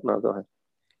ahead. No, go ahead.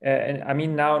 And I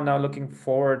mean, now looking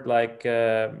forward, like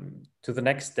to the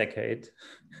next decade,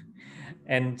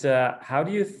 and how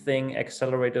do you think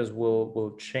accelerators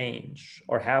will change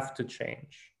or have to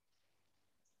change?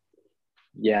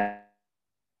 Yeah,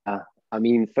 I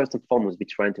mean, first and foremost, we're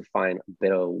trying to find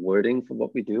better wording for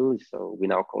what we do. So we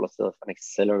now call ourselves an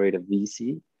accelerator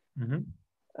VC.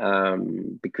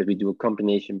 Because we do a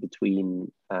combination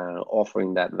between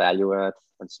offering that value add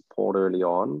and support early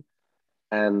on,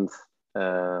 and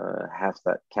have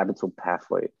that capital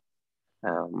pathway,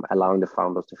 allowing the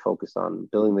founders to focus on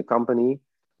building the company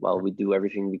while we do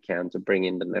everything we can to bring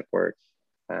in the network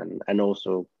and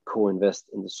also co-invest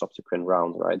in the subsequent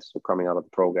rounds, right? So coming out of the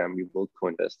program, we will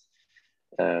co-invest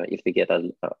if they get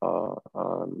a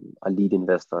lead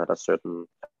investor at a certain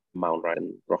amount, right?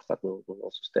 And Rockstar will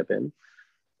also step in.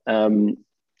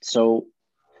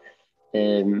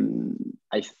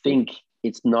 I think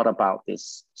it's not about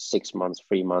this 6 months,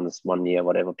 3 months, 1 year,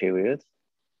 whatever period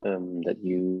that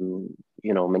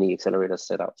many accelerators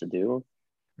set out to do.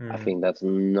 I think that's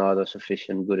not a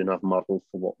sufficient good enough model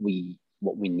for what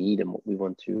we need and what we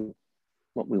want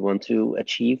to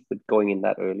achieve with going in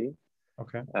that early.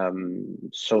 Okay.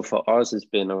 So for us, it's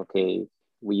been okay.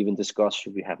 We even discussed,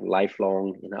 should we have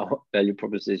lifelong in our value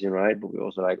proposition, right? But we're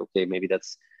also like, okay, maybe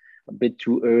that's a bit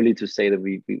too early to say that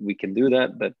we can do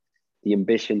that, but the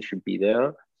ambition should be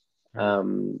there.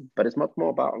 But it's much more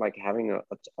about like having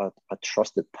a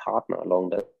trusted partner along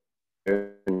that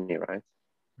journey, right?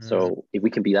 So if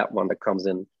we can be that one that comes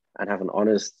in and have an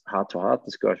honest heart-to-heart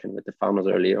discussion with the founders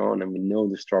early on, and we know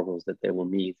the struggles that they will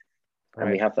meet, and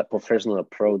we have that professional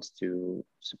approach to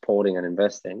supporting and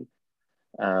investing,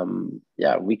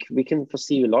 we can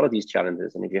foresee a lot of these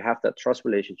challenges. And if you have that trust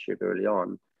relationship early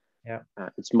on,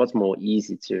 it's much more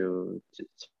easy to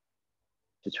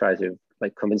try to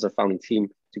like convince a founding team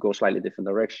to go a slightly different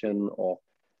direction, or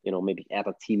maybe add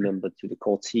a team member to the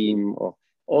core team, or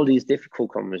all these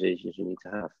difficult conversations you need to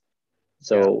have.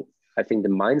 So I think the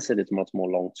mindset is much more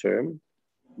long term.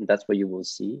 That's what you will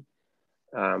see,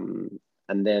 and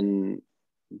then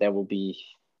there will be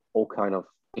all kind of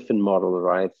different models,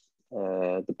 right?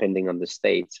 Depending on the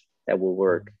stage that will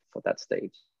work for that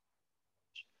stage.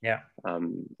 We as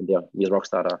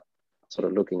Rockstar are sort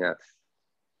of looking at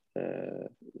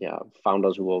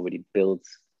founders who already built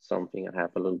something and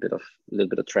have a little bit of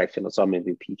traction or some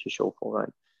MVP to show for,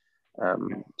 right?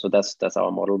 So that's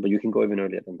our model, but you can go even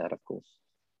earlier than that, of course,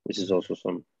 which is also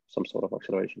some sort of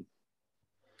acceleration.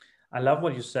 I love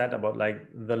what you said about like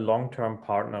the long-term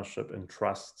partnership and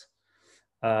trust.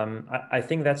 I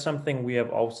think that's something we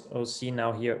have also seen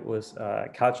now here with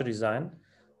culture design,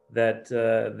 that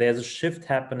there's a shift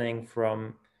happening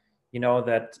from,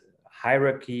 that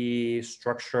hierarchy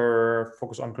structure,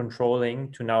 focus on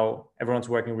controlling, to now everyone's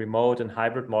working remote and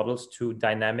hybrid models, to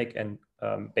dynamic and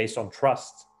based on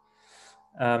trust.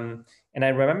 And I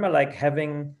remember like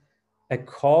having a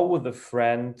call with a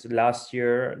friend last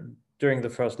year during the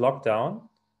first lockdown,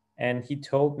 and he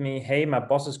told me, "Hey, my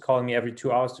boss is calling me every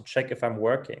 2 hours to check if I'm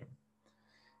working."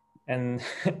 And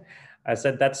I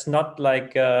said, "That's not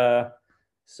like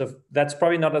so that's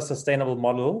probably not a sustainable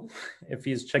model if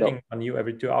he's checking on you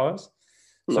every 2 hours."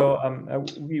 So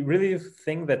we really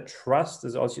think that trust,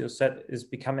 as also you said, is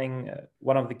becoming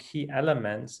one of the key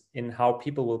elements in how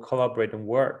people will collaborate and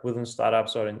work within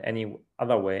startups or in any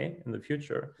other way in the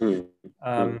future.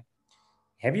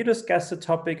 Have you discussed the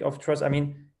topic of trust? I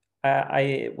mean,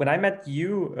 when I met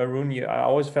you, Rune, I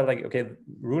always felt like, okay,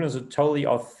 Rune is a totally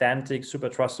authentic, super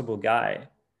trustable guy.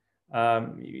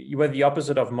 You were the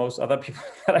opposite of most other people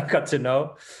that I got to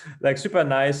know, like super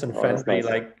nice and friendly. Nice.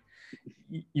 Like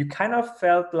you kind of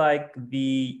felt like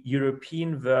the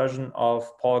European version of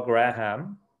Paul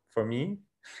Graham for me,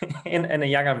 in a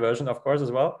younger version, of course,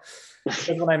 as well.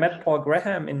 Because when I met Paul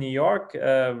Graham in New York,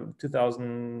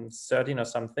 2013 or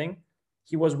something,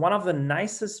 he was one of the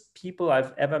nicest people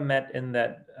I've ever met in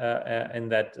that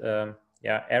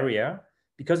area,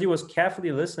 because he was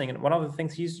carefully listening. And one of the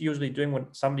things he's usually doing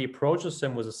when somebody approaches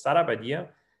him with a startup idea,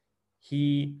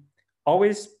 he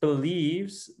always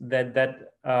believes that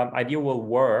idea will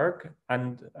work,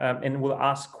 and will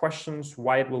ask questions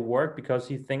why it will work, because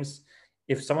he thinks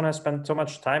if someone has spent so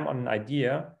much time on an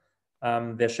idea,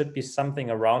 there should be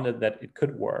something around it that it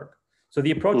could work. So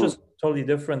the approach is totally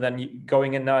different than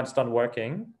going in now it's not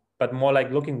working, but more like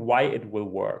looking why it will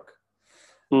work.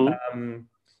 And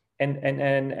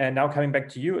now coming back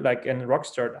to you, like in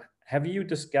Rockstar, have you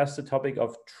discussed the topic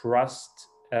of trust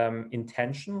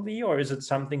intentionally, or is it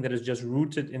something that is just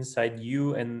rooted inside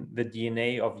you and the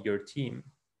DNA of your team?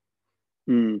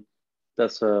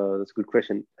 That's a good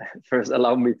question. First,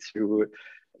 allow me to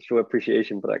show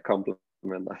appreciation for that compliment.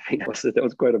 I think that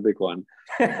was quite a big one.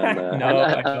 And,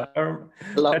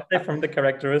 I'd say from the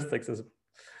characteristics is.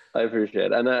 I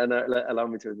appreciate it. And allow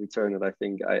me to return it. I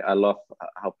think I love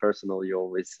how personal you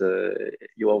always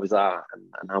are,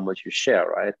 and how much you share,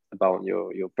 right, about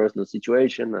your personal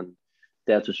situation, and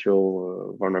dare to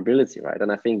show vulnerability, right?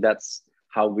 And I think that's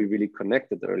how we really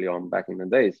connected early on back in the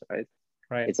days, right?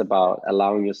 Right. It's about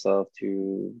allowing yourself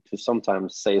to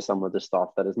sometimes say some of the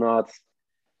stuff that is not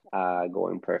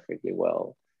going perfectly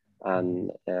well,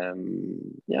 and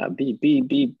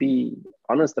be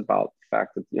honest about the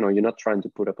fact that you're not trying to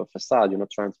put up a facade. You're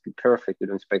not trying to be perfect. You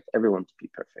don't expect everyone to be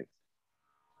perfect.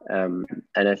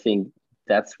 And I think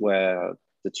that's where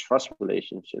the trust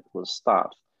relationship will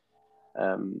start.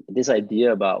 This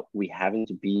idea about we having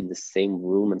to be in the same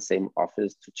room and same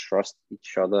office to trust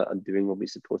each other and doing what we're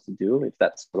supposed to do, if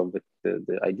that's sort of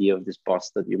the idea of this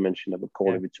boss that you mentioned of a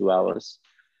call every 2 hours,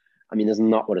 I mean, that's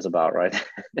not what it's about, right?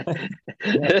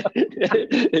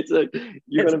 It's like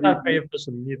it's not very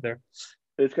efficient either.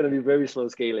 It's going to be very slow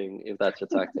scaling if that's your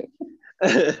tactic.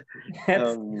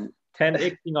 10xing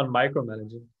on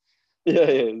micromanaging. Yeah,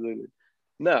 exactly.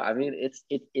 No, I mean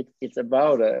it's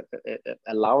about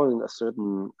allowing a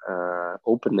certain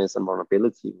openness and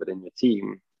vulnerability within your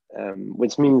team,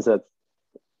 which means that,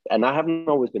 and I haven't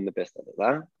always been the best at it,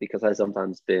 because I've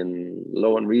sometimes been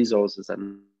low on resources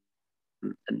and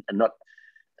not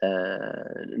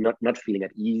feeling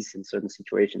at ease in certain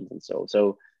situations, and so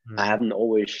I haven't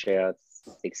always shared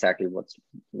exactly what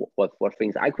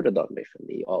things I could have done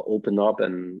differently, or open up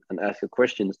and ask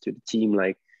questions to the team,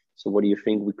 like, so what do you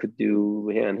think we could do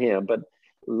here and here? But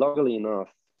luckily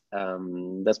enough,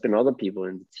 there's been other people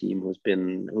in the team who's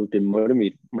been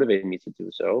motivating me to do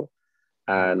so.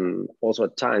 And also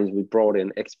at times we brought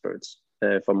in experts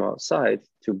from outside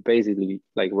to basically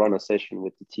like run a session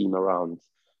with the team around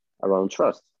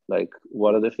trust. Like,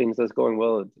 what are the things that's going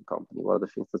well at the company? What are the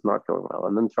things that's not going well?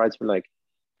 And then try to like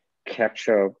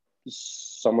capture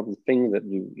some of the things that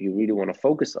you really want to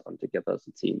focus on together as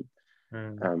a team.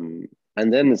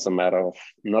 And then it's a matter of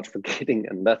not forgetting,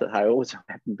 and that I also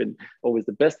haven't been always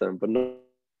the best at, but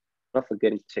not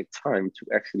forgetting to take time to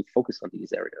actually focus on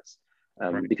these areas.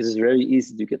 Because it's very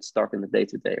easy to get stuck in the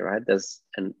day-to-day, right?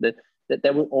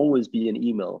 There will always be an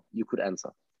email you could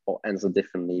answer, or answer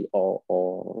differently, or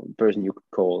person you could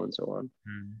call, and so on.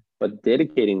 But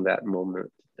dedicating that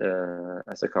moment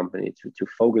as a company to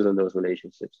focus on those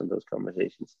relationships and those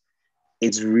conversations.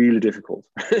 It's really difficult.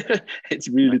 It's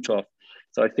really tough.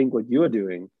 So I think what you're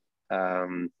doing,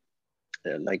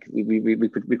 like we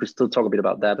could still talk a bit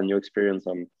about that and your experience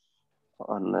on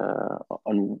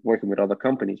working with other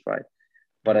companies, right?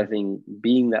 But I think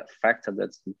being that factor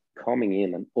that's coming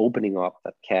in and opening up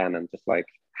that can and just like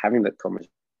having that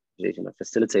conversation and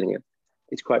facilitating it,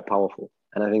 it's quite powerful.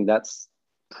 And I think that's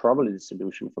probably the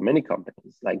solution for many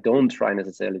companies. Like, don't try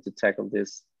necessarily to tackle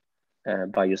this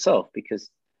by yourself,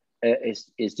 because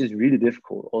it's just really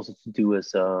difficult also to do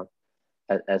as a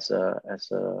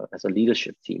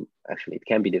leadership team. Actually, it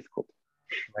can be difficult.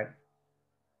 Right.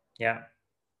 Yeah,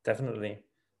 definitely.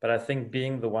 But I think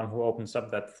being the one who opens up,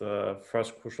 that's the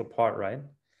first crucial part, right?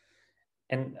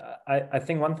 And I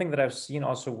think one thing that I've seen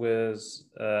also with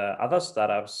other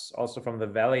startups, also from the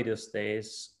Validator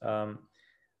days,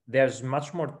 there's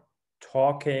much more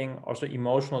talking, also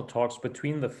emotional talks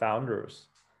between the founders,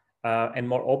 and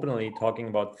more openly talking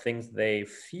about things they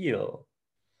feel.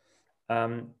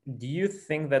 Do you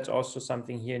think that's also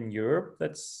something here in Europe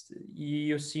that's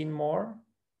you've seen more,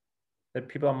 that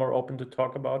people are more open to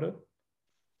talk about it?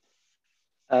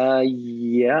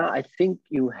 Yeah, I think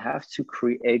you have to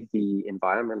create the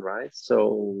environment, right?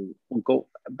 So we'll go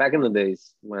back in the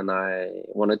days when I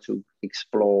wanted to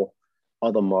explore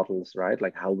other models, right?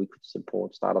 Like how we could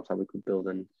support startups, how we could build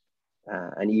an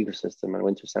ecosystem. I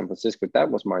went to San Francisco. That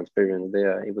was my experience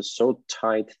there. It was so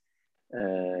tight,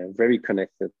 very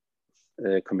connected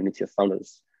community of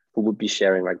founders who would be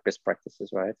sharing like best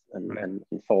practices, right? And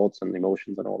thoughts and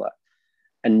emotions and all that.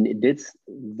 And it did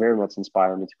very much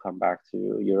inspire me to come back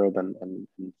to Europe. And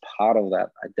part of that,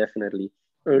 I definitely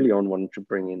early on wanted to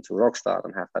bring into Rockstart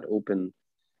and have that open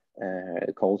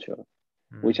culture,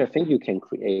 which I think you can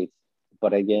create.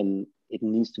 But again, it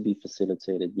needs to be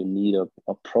facilitated. You need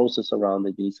a process around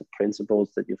it. You need some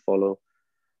principles that you follow,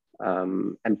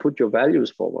 and put your values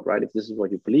forward, right? If this is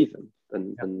what you believe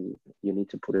in, then you need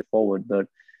to put it forward. But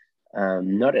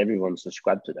not everyone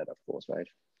subscribes to that, of course, right?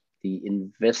 The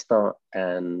investor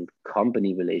and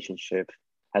company relationship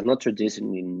has not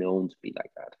traditionally known to be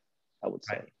like that, I would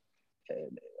say.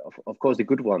 Right. Of course, the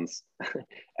good ones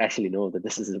actually know that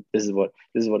this is what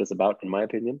it's about, in my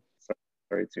opinion.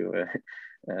 Sorry to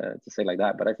say like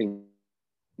that, but I think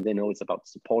they know it's about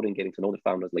supporting, getting to know the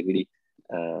founders, like really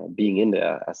being in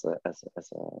there as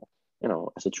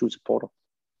a true supporter.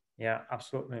 Yeah,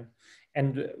 absolutely.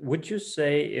 And would you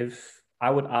say, if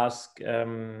I would ask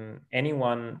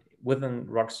anyone within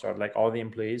Rockstart, like all the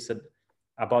employees, that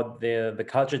about the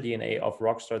culture DNA of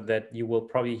Rockstart, that you will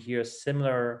probably hear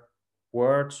similar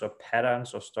words or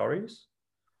patterns or stories?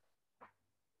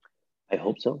 I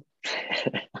hope so.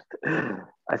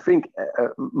 I think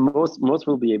most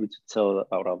will be able to tell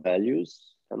about our values,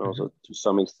 and also to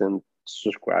some extent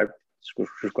subscribe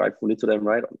fully to them,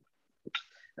 right?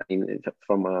 I mean,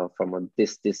 from a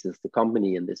this is the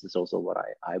company, and this is also what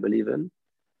I believe in.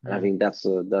 And I think that's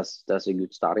a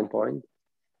good starting point.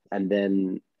 And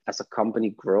then as a company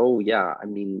grow, yeah, I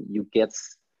mean, you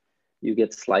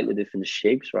get slightly different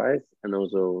shapes, right? And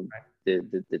also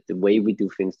the way we do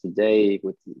things today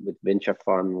with venture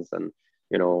funds and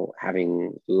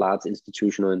having large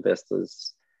institutional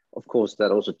investors, of course,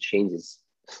 that also changes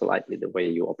slightly the way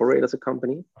you operate as a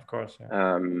company. Of course,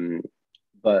 yeah.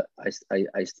 But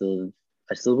I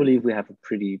still believe we have a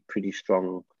pretty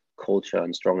strong culture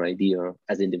and strong idea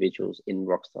as individuals in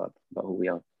Rockstart about who we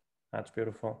are. That's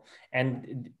beautiful.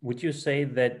 And would you say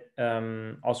that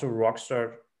also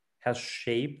Rockstart has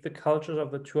shaped the cultures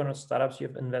of the 200 startups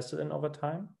you've invested in over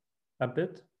time a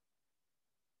bit?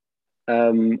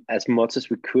 As much as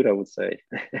we could, I would say.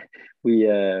 we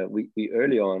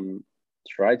early on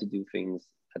tried to do things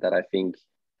that I think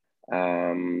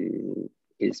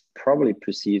is probably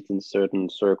perceived in certain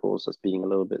circles as being a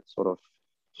little bit sort of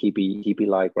hippie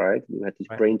like, right? We had these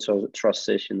brain trust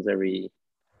sessions every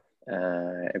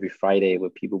Friday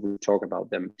where people would talk about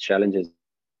them challenges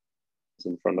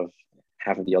in front of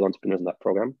half of the other entrepreneurs in that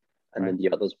program, and then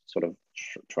the others sort of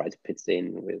try to pitch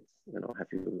in with,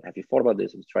 have you thought about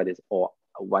this? Have you tried this? Or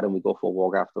why don't we go for a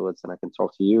walk afterwards and I can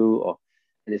talk to you?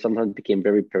 And it sometimes became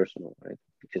very personal, right?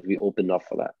 Because we opened up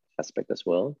for that aspect as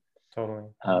well. Totally.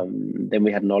 Then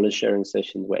we had knowledge sharing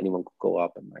sessions where anyone could go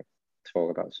up and like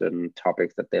talk about certain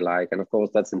topics that they like, and of course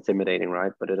that's intimidating,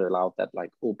 right? But it allowed that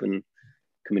like open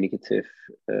communicative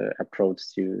approach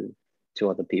to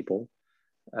other people,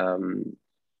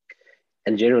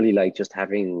 and generally like just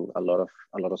having a lot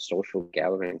of social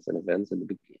gatherings and events in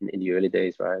the early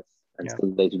days, right? And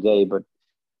still day to day, but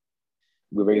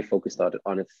we're very focused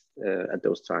on it at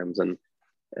those times. And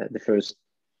the first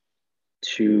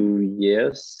 2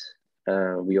 years,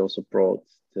 we also brought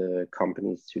the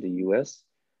companies to the US,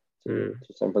 to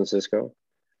San Francisco,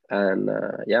 and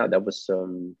yeah, that was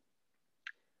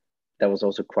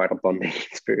also quite a bonding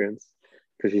experience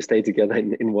because we stayed together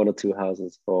in one or two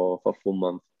houses for a full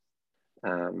month,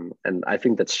 and I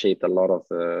think that shaped a lot of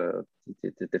the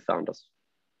founders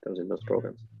that was in those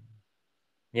programs.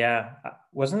 Yeah,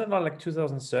 wasn't it like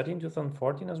 2013,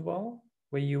 2014 as well,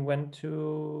 where you went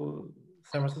to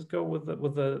San Francisco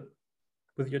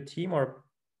with your team, or?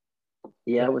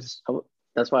 Yeah,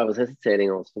 that's why I was hesitating.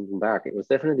 I was thinking back. It was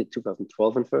definitely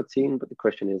 2012 and 13, but the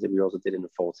question is if we also did in the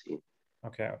 14.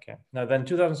 Okay. Now then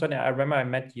 2013, I remember I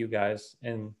met you guys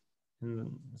in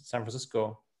San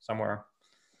Francisco somewhere.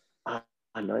 Ah,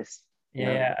 nice.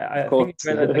 Yeah, I think it's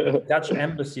at like the Dutch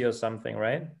embassy or something,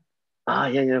 right?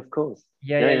 Yeah, of course.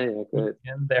 Yeah, great.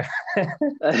 In there.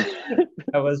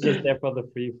 I was just there for the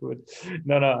free food.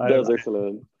 No, that was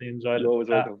excellent. I enjoyed it. You're always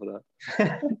welcome for that.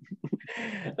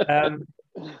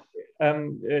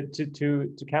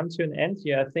 To come to an end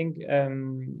here, I think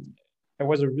it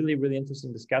was a really, really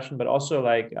interesting discussion, but also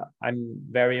like I'm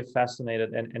very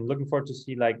fascinated and looking forward to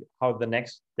see like how the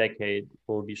next decade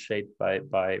will be shaped by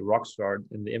Rockstar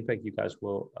and the impact you guys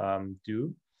will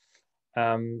do.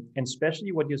 And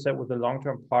especially what you said with the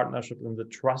long-term partnership and the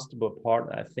trustable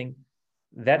partner. I think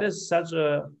that is such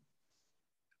a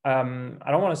I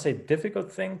don't want to say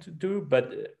difficult thing to do,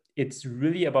 but it's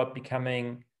really about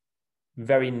becoming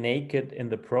very naked in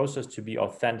the process to be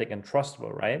authentic and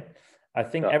trustable, right? I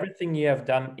think everything you have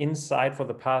done inside for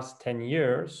the past 10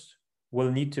 years will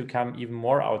need to come even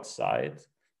more outside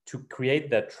to create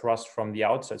that trust from the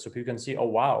outside. So people can see, oh,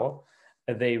 wow,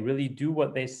 they really do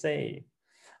what they say.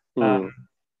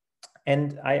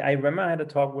 And I remember I had a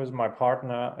talk with my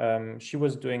partner. She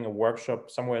was doing a workshop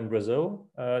somewhere in Brazil,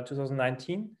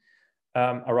 2019,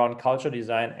 around culture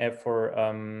design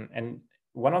and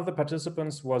one of the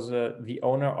participants was the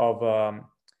owner of a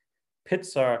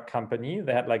pizza company.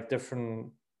 They had like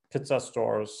different pizza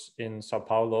stores in Sao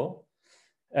Paulo,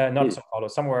 not Sao Paulo,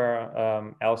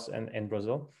 somewhere else in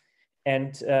Brazil.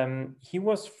 And he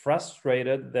was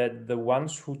frustrated that the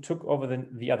ones who took over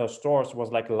the other stores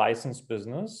was like licensed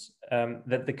business,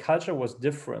 that the culture was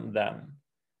different then.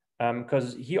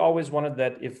 Because he always wanted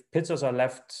that if pizzas are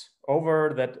left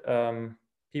over, that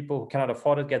people who cannot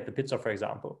afford it get the pizza, for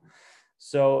example.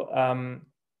 So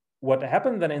what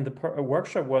happened then in the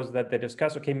workshop was that they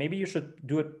discussed, okay, maybe you should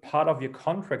do it part of your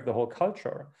contract, the whole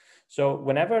culture. So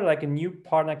whenever like a new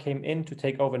partner came in to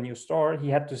take over a new store, he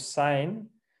had to sign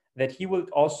that he will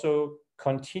also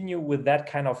continue with that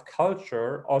kind of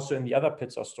culture also in the other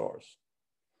pizza stores.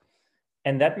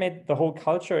 And that made the whole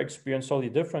culture experience totally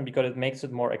different because it makes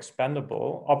it more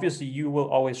expandable. Obviously, you will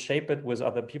always shape it with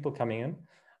other people coming in,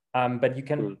 but you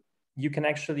can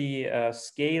actually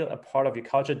scale a part of your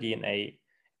culture DNA.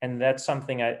 And that's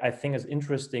something I think is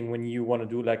interesting when you want to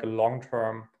do like a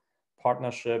long-term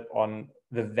partnership on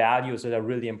the values that are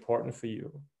really important for you.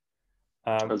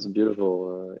 That's a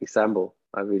beautiful example.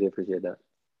 I really appreciate that.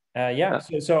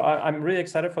 So I'm really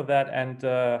excited for that. And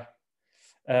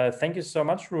thank you so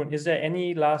much, Rune. Is there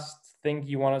any last thing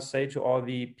you want to say to all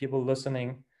the people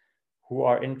listening who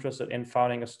are interested in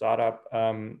founding a startup,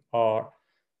 or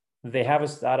they have a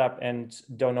startup and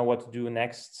don't know what to do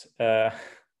next?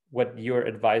 What your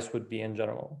advice would be in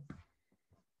general?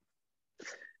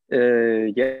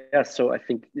 So I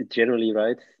think generally,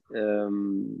 right,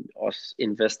 us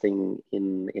investing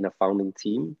in a founding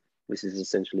team, which is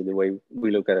essentially the way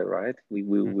we look at it, right?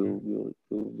 We'll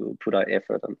put our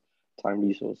effort and time,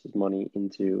 resources, money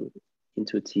into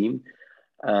a team.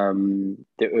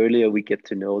 The earlier we get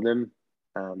to know them,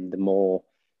 the more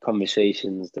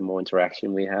conversations, the more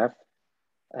interaction we have,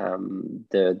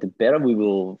 the better we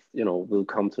will, we'll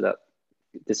come to that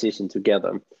decision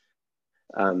together.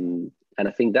 And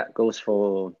I think that goes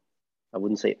for, I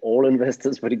wouldn't say all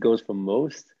investors, but it goes for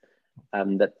most,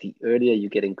 that the earlier you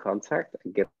get in contact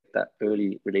and get that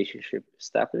early relationship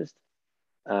established,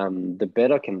 the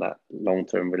better can that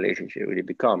long-term relationship really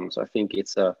become. So I think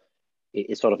it's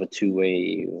sort of a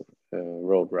two-way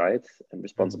road, right? And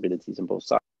responsibilities on both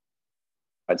sides.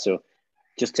 So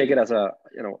just take it as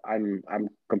I'm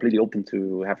completely open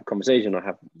to have a conversation or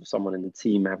have someone in the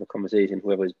team have a conversation,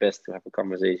 whoever is best to have a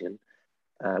conversation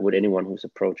with anyone who's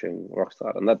approaching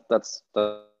Rockstar. And that's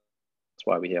why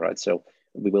we're here, right? So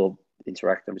we will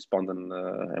interact and respond,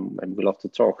 and we love to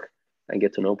talk and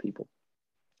get to know people.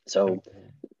 So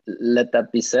let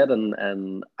that be said,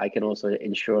 and I can also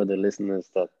ensure the listeners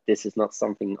that this is not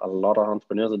something a lot of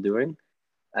entrepreneurs are doing,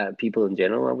 people in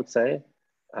general, I would say.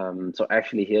 So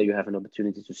actually here you have an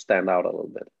opportunity to stand out a little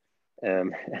bit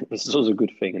and it's also a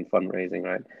good thing in fundraising,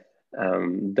 right?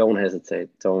 Don't hesitate.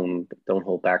 Don't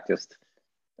hold back. Just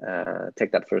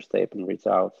take that first step and reach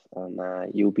out, and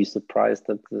you'll be surprised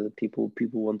that people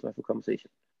want to have a conversation.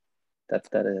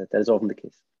 That is often the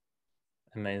case.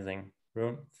 Amazing.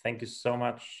 Rune, thank you so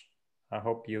much. I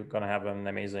hope you're gonna have an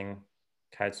amazing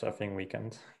kite surfing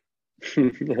weekend.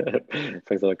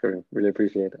 Thanks a lot, Karim. Really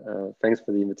appreciate it. Thanks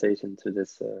for the invitation to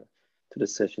this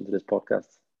session, to this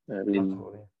podcast. Really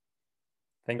Absolutely.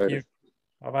 Thank you.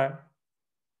 Bye-bye.